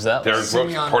Brooks. What was that? Derek Brooks.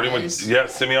 Simeon Partying Rice. with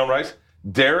Simeon Rice.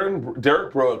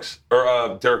 Derek Brooks.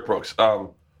 Warren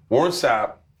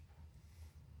Sapp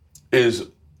is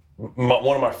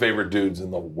one of my favorite dudes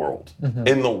in the world.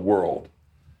 In the world.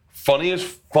 Funny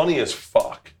as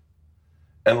fuck.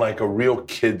 And like a real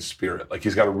kid spirit. Like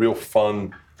he's got a real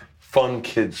fun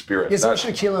kid spirit. He's like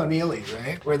Shaquille O'Neal,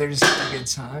 right? Where they're just having a good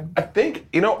time. I think,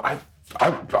 I by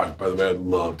the way, I'd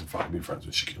love to fucking be friends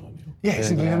with Shaquille O'Neal. Yeah, he's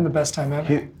having the best time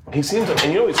ever. He seems like,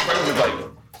 and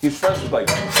he's friends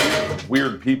with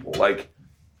weird people. Like,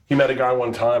 he met a guy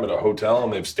one time at a hotel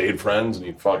and they've stayed friends and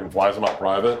he fucking flies him out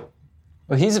private.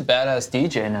 Well, he's a badass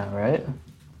DJ now, right?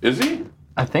 Is he?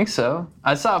 I think so.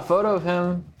 I saw a photo of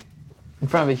him in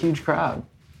front of a huge crowd.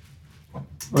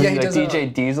 Was Yeah, he he like does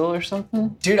DJ Diesel or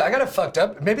something? Dude, I got it fucked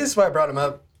up. Maybe this is why I brought him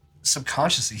up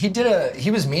subconsciously. He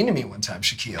was mean to me one time,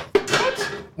 Shaquille. What?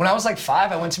 When I was like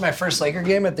 5, I went to my first Laker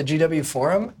game at the GW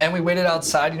Forum, and we waited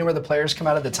outside, where the players come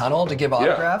out of the tunnel to give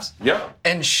autographs? Yeah.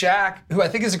 And Shaq, who I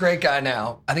think is a great guy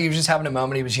now, I think he was just having a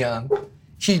moment, he was young,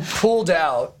 he pulled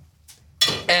out,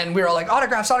 and we were all like,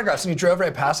 autographs, and he drove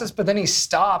right past us, but then he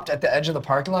stopped at the edge of the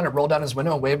parking lot and rolled down his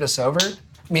window and waved us over,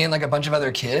 me and like a bunch of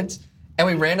other kids, and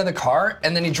we ran to the car,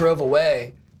 and then he drove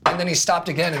away, and then he stopped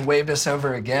again and waved us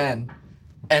over again,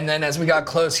 and then as we got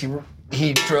close,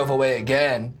 he drove away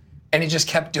again, and he just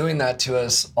kept doing that to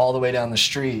us all the way down the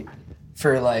street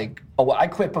for like a while. I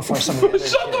quit before some of the other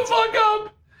Shut the kids. fuck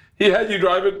up! He had you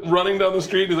running down the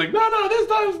street. He's like, no, this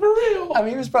time's for real. I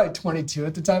mean, he was probably 22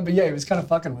 at the time, but yeah, he was kind of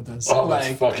fucking with us. Oh,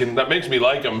 that makes me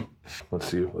like him. Let's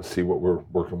see what we're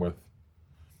working with.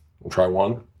 We'll try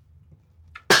one.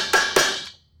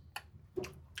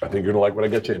 I think you're gonna like what I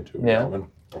get you into. Yeah. Gentlemen.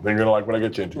 I think you're gonna like what I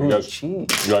get you into. You guys, cheese.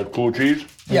 you like cool cheese?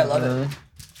 Yeah, I love it.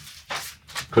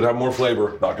 Could have more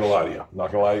flavor. Not gonna lie to you.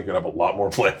 Not gonna lie, you could have a lot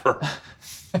more flavor.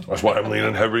 That's why I'm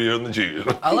leaning heavier in the cheese.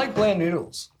 I like bland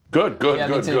noodles. Good. Yeah,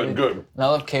 me too. Good. And I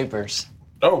love capers.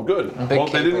 Oh, good. big Well,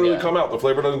 they caper didn't really guy. come out. The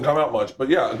flavor doesn't come out much, but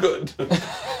yeah, good.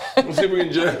 Let's see if we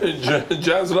can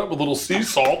jazz it up with a little sea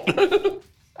salt.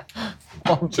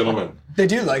 Gentlemen, They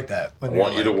do like that. I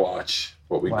want you to watch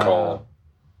what we call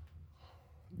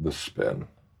the spin.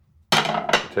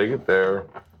 Take it there,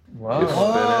 Whoa. you spin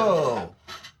Oh, it,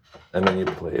 and then you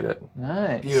plate it.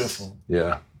 Nice. beautiful.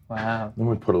 Yeah. Wow. Then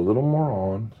we put a little more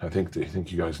on. I think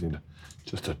you guys need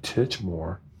just a titch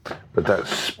more. But that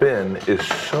spin is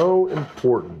so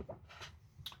important.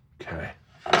 Okay.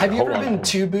 Have you Hold ever on, been hold on.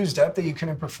 too boozed up that you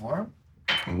couldn't perform?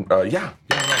 Yeah,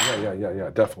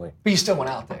 definitely. But you still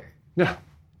went out there. Yeah.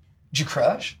 Did you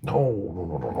crush?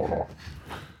 No.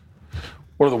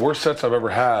 One of the worst sets I've ever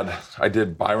had, I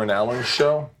did Byron Allen's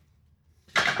show,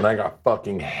 and I got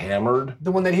fucking hammered.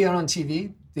 The one that he had on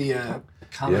TV? The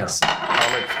comics? Yeah.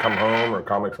 Comics Come Home or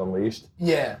Comics Unleashed.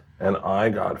 Yeah. And I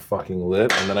got fucking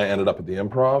lit, and then I ended up at the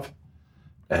Improv,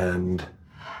 and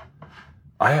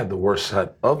I had the worst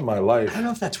set of my life. I don't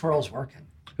know if that twirl's working.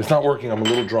 It's not working. I'm a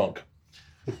little drunk.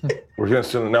 We're gonna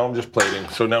sit. Now I'm just plating.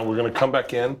 So now we're gonna come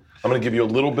back in. I'm gonna give you a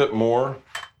little bit more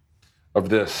of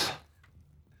this.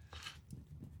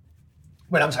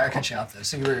 Wait, I'm sorry, I cut you off though.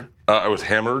 So you were. I was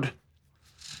hammered,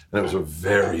 and it was a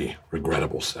very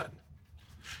regrettable set.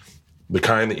 The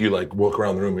kind that you like walk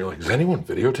around the room, and you're like, is anyone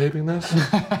videotaping this?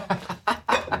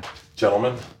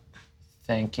 Gentlemen,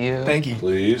 Thank you. Thank you.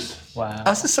 please. Wow.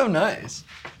 This is so nice.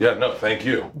 Yeah, no, thank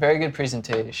you. Very good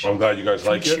presentation. I'm glad you guys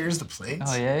like it. Cheers the plates.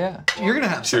 Oh, yeah. You're gonna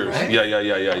have some, Cheers. right?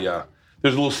 Yeah.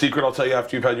 There's a little secret I'll tell you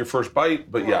after you've had your first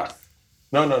bite, but yeah.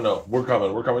 No. We're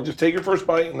coming. Just take your first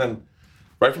bite and then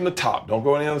right from the top. Don't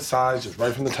go any on the sides, just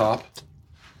right from the top.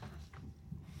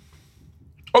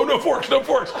 Oh, no forks.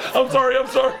 I'm sorry. I'm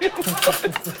sorry.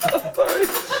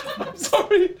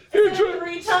 Here, try.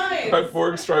 3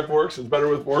 times. Try forks. It's better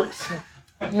with forks.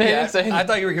 Yeah, I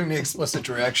thought you were giving me explicit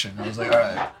direction. I was like, all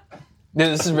right.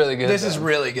 Dude, this is really good. This is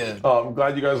really good. Oh, I'm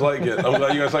glad you guys like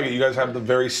it. You guys have the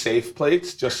very safe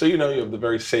plates. Just so you know, you have the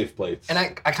very safe plates. And I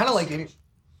kind of like eating.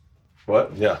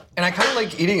 What? Yeah. And I kind of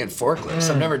like eating at forklifts.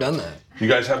 I've never done that. You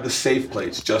guys have the safe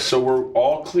plates. Just so we're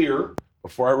all clear,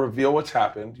 before I reveal what's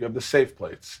happened, you have the safe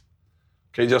plates.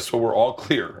 Okay, just so we're all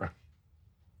clear.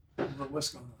 What's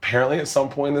going on? Apparently, at some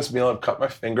point in this meal, I've cut my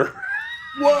finger.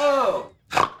 Whoa!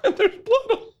 And there's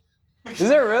blood on it. Is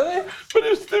there really? But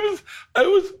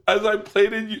as I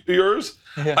plated yours,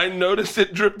 Yeah. I noticed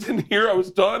it dripped in here. I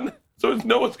was done. So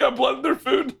no one's got blood in their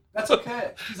food. That's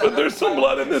okay. But there's some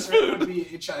blood in this food. It would be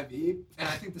HIV, and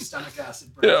I think the stomach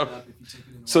acid burns Yeah. it up if you take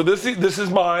it in. So this is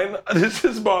mine. This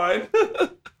is mine.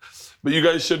 But you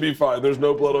guys should be fine. There's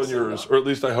no blood on yours, or at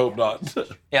least I hope not.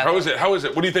 Yeah. How is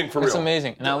it? What do you think for It's real?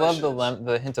 amazing. And I love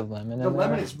the hint of lemon in The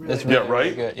lemon there. is really It's good. really, Yeah, right?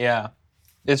 really good. Yeah.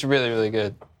 It's really, really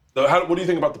good. So what do you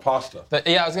think about the pasta? But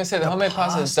yeah, I was gonna say the homemade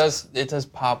pasta does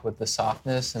pop with the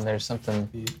softness, and there's something.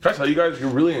 Can I tell you guys, you're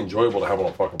really enjoyable to have on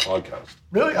a fucking podcast.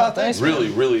 Really? Oh, thanks.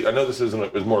 Really. I know this is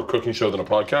more a cooking show than a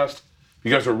podcast.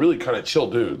 You guys are really kind of chill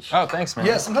dudes. Oh, thanks, man.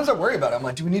 Yeah, sometimes I worry about it. I'm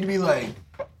like, do we need to be like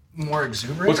more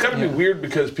exuberant? Well, it's got to be weird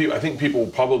because I think people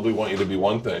probably want you to be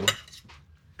one thing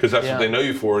because that's Yeah. what they know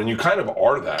you for, and you kind of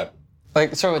are that.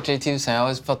 Like sort of what JT was saying, I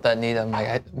always felt that need. I'm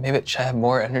like, maybe it should have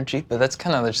more energy, but that's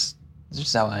kind of just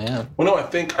how I am. Well, no, I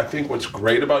think what's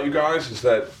great about you guys is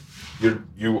that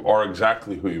you are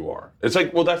exactly who you are. It's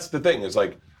like, well, that's the thing. It's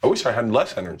like, I wish I had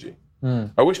less energy.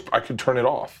 I wish I could turn it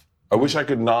off. I wish I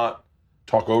could not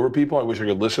talk over people. I wish I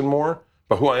could listen more.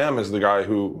 But who I am is the guy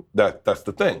who, that's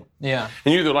the thing. Yeah.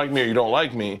 And you either like me or you don't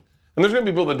like me. And there's gonna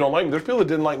be people that don't like me. There's people that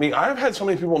didn't like me. I've had so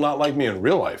many people not like me in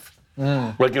real life.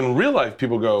 Like in real life,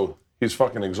 people go, he's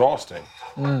fucking exhausting.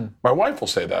 My wife will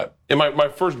say that. In my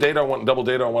first date, double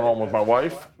date I went on with my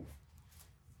wife.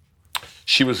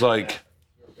 She was like,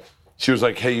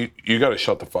 hey, you gotta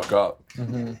shut the fuck up.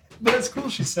 But it's cool,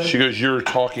 she said. She goes, you're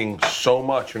talking so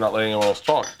much, you're not letting anyone else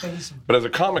talk. But as a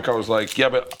comic, I was like, yeah,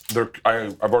 but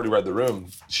I've already read the room.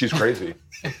 She's crazy.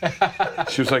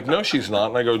 She was like, no, she's not.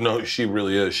 And I go, no, she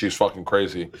really is. She's fucking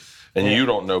crazy. And you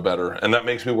don't know better. And that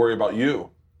makes me worry about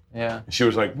you. Yeah. She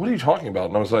was like, what are you talking about?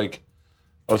 And I was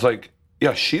like,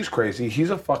 yeah, she's crazy. He's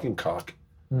a fucking cock.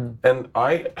 And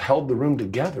I held the room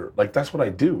together. Like, that's what I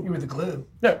do. You were the glue.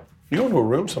 Yeah. You go into a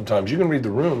room sometimes, you can read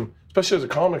the room, especially as a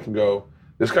comic, and go,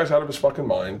 this guy's out of his fucking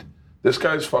mind. This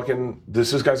guy's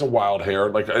a wild hair.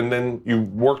 Like, and then you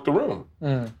work the room.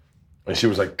 And she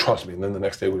was like, trust me. And then the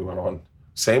next day we went on,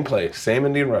 same place, same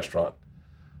Indian restaurant.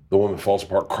 The woman falls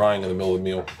apart crying in the middle of the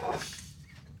meal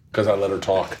because I let her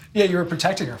talk. Yeah, you were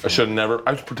protecting her. I should have never,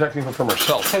 I was protecting her from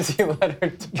herself. Because you let her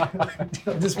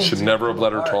talk. Should never have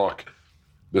let her talk.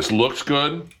 This looks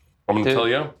good. I'm gonna tell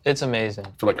you. It's amazing. I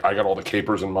feel like I got all the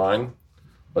capers in mine.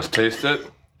 Let's taste it.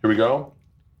 Here we go.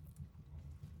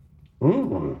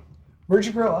 Where'd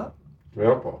you grow up?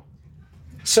 Tampa.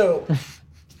 So,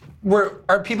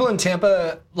 are people in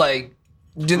Tampa, like,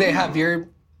 do they have your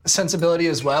sensibility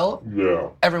as well? Yeah.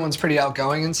 Everyone's pretty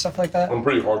outgoing and stuff like that? I'm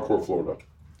pretty hardcore Florida.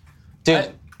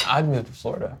 Dude, I'd move to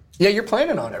Florida. Yeah, you're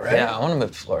planning on it, right? Yeah, I want to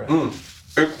move to Florida.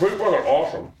 It's pretty fucking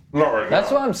awesome. Not right now.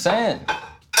 That's what I'm saying.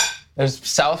 There's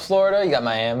South Florida, you got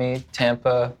Miami,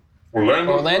 Tampa.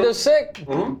 Orlando's sick.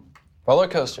 Roller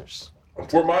coasters.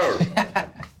 Fort Myers.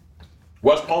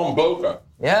 West Palm Boca.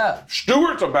 Yeah.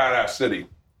 Stewart's a badass city.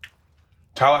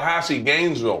 Tallahassee,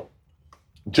 Gainesville,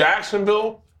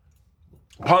 Jacksonville,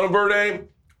 Ponte Verde,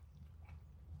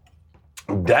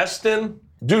 Destin.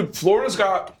 Dude, Florida's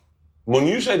got, when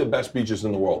you say the best beaches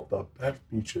in the world, the best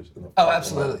beaches in the world. Oh,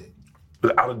 absolutely.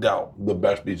 without a doubt, the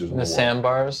best beaches in the world. The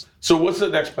sandbars. So what's the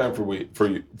next plan for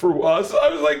us? I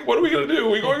was like, what are we gonna do?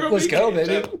 We going on Let's go,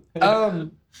 vacation?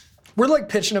 baby. We're like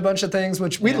pitching a bunch of things,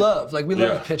 which we love. Like we love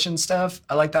Yeah. pitching stuff.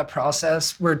 I like that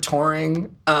process. We're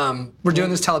touring. We're doing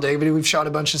this Talladega video. We've shot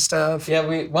a bunch of stuff. Yeah,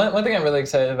 one thing I'm really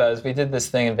excited about is we did this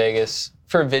thing in Vegas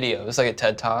for a video. It was like a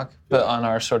TED Talk, but on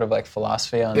our sort of like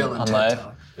philosophy on Bill and TED life.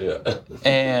 Talk. Yeah.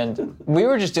 And we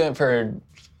were just doing it for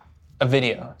a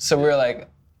video. So we were like,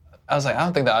 I was like, I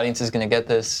don't think the audience is gonna get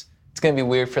this. It's gonna be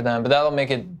weird for them, but that'll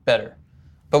make it better.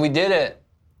 But we did it,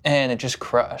 and it just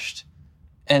crushed.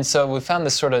 And so we found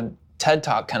this sort of TED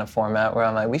Talk kind of format where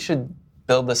I'm like, we should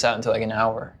build this out into like an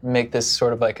hour, make this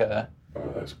sort of like a, Oh,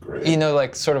 that's great. you know,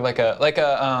 like sort of like a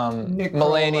Nick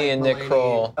Mulaney Kroll, and Nick Mulaney,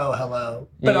 Kroll. Oh, hello.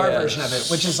 But our Yeah. version of it,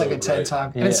 which is like a TED great.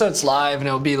 Talk. Yeah. And so it's live, and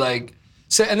it'll be like,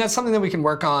 so, and that's something that we can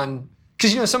work on.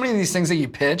 Because, you know, so many of these things that you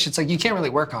pitch, it's like you can't really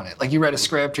work on it. Like you write a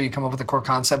script or you come up with a core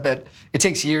concept, but it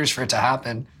takes years for it to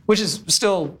happen, which is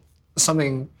still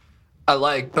something I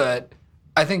like. But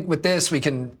I think with this, we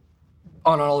can,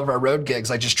 on all of our road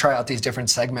gigs, like just try out these different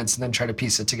segments and then try to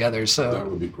piece it together. So That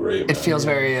would be great, it man. feels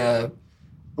very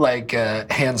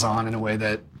hands-on in a way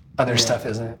that other stuff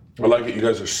isn't. I like it. You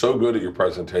guys are so good at your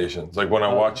presentations. Like when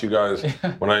I watch you guys,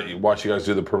 when I watch you guys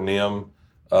do the per diem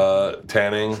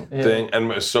tanning thing,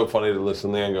 and it's so funny to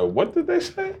listen to and go, "What did they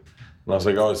say?" And I was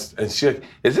like, "Oh," and she's like,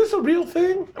 "Is this a real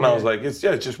thing?" And I was like, "It's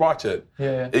just watch it."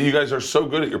 Yeah. You guys are so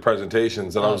good at your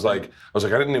presentations, and I was like, I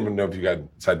didn't even know if you guys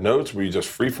had notes. Were you just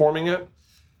free forming it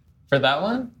For that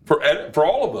one? for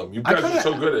all of them? You guys are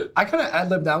so good at. I kind of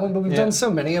ad-libbed that one, but we've done so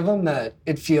many of them that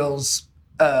it feels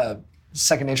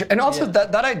second nature. And also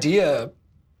that idea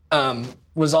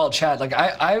was all Chad. Like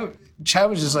Chad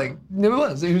was just like, it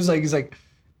was. He was like, he's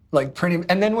like printing.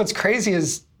 And then what's crazy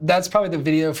is that's probably the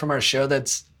video from our show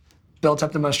that's built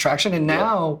up the most traction. And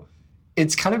now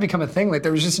it's kind of become a thing. Like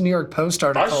there was just a New York Post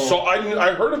article.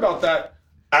 I heard about that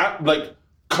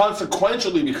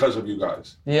consequentially because of you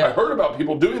guys. Yeah. I heard about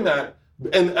people doing that,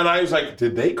 and I was like,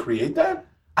 did they create that?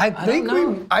 I think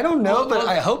know. I don't know, but Well,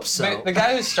 I hope so. The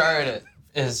guy who started it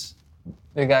is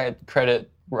the guy credit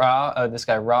this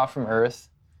guy Raw from Earth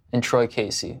and Troy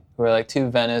Casey, who are like two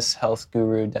Venice health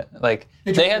guru. Like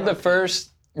they had the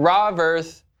first Raw of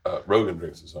Earth. Rogan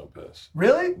drinks his own piss.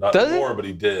 Really? Not Does anymore, but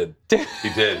he did. He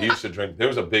did. He used to drink. There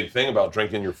was a big thing about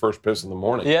drinking your first piss in the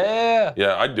morning. Yeah.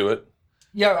 Yeah, I'd do it.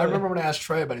 Yeah, I remember when I asked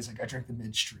Troy about it, he's like, I drink the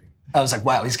midstream. I was like,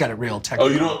 wow, he's got it real technical.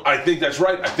 Oh, you don't? I think that's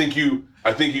right. I think you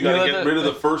got to get rid of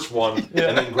the first one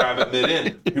and then grab it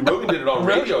mid-in. Rogan did it on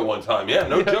radio one time. Yeah,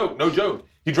 no joke.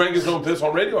 He drank his own piss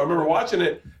on radio. I remember watching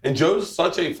it, and Joe's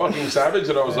such a fucking savage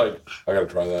that I was like, I gotta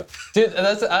try that. Dude,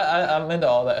 I'm into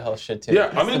all that health shit too. Yeah,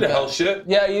 It's I'm the into best. health shit.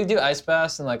 Yeah, you do ice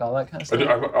baths and like all that kind of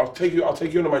stuff. I'll take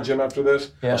you into my gym after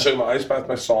this. Yeah. I'll show you my ice bath,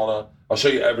 my sauna. I'll show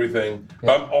you everything.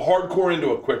 Yeah. I'm a hardcore into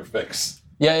a quick fix.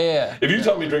 Yeah. If you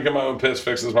tell me drinking my own piss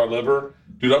fixes my liver,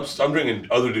 dude, I'm drinking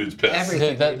other dudes' piss.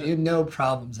 Everything, Dude, dude. You no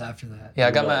problems after that. Yeah,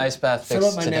 I got my ice bath Fill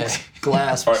up fixed my today. next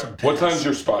glass All with right, some what piss. time's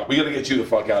your spot? We got to get you the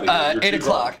fuck out of here. You're 8 too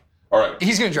o'clock. drunk. All right,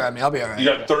 He's gonna drive me. I'll be all right. you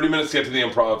got 30 minutes to get to the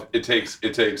improv. It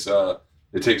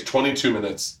takes 22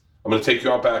 minutes. I'm gonna take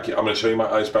you out back. I'm gonna show you my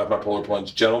ice bath, my polar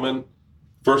plunge. Gentlemen,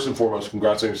 first and foremost,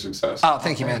 congrats on your success. Oh,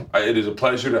 thank you, man. It is a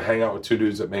pleasure to hang out with two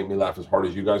dudes that make me laugh as hard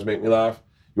as you guys make me laugh.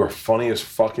 You are funny as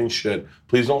fucking shit.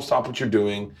 Please don't stop what you're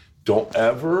doing. Don't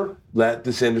ever let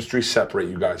this industry separate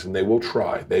you guys, and they will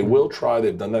try. They will try.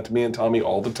 They've done that to me and Tommy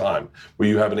all the time, where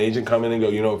you have an agent come in and go,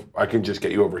 you know, if I can just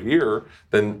get you over here,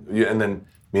 then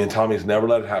me and Tommy's never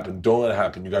let it happen. Don't let it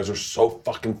happen. You guys are so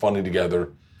fucking funny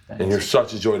together, and you're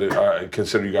such a joy to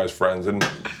consider you guys friends. And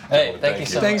Hey, thank you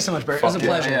so much. Thank you so much, Bert. It was a Fuck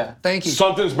yeah. pleasure. Yeah. Thank you.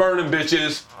 Something's burning,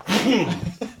 bitches.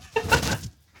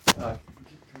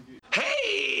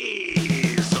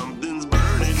 Hey, something's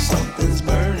burning. Something's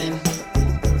burning.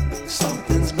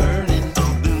 Something's burning.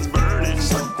 Something's burning.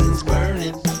 Something's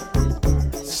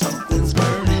burning. Something's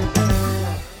burning.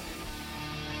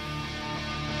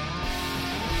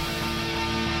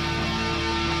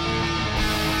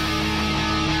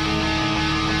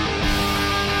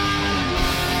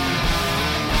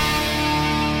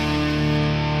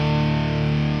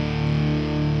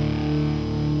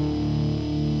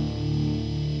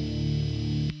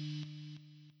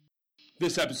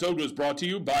 This episode was brought to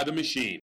you by The Machine.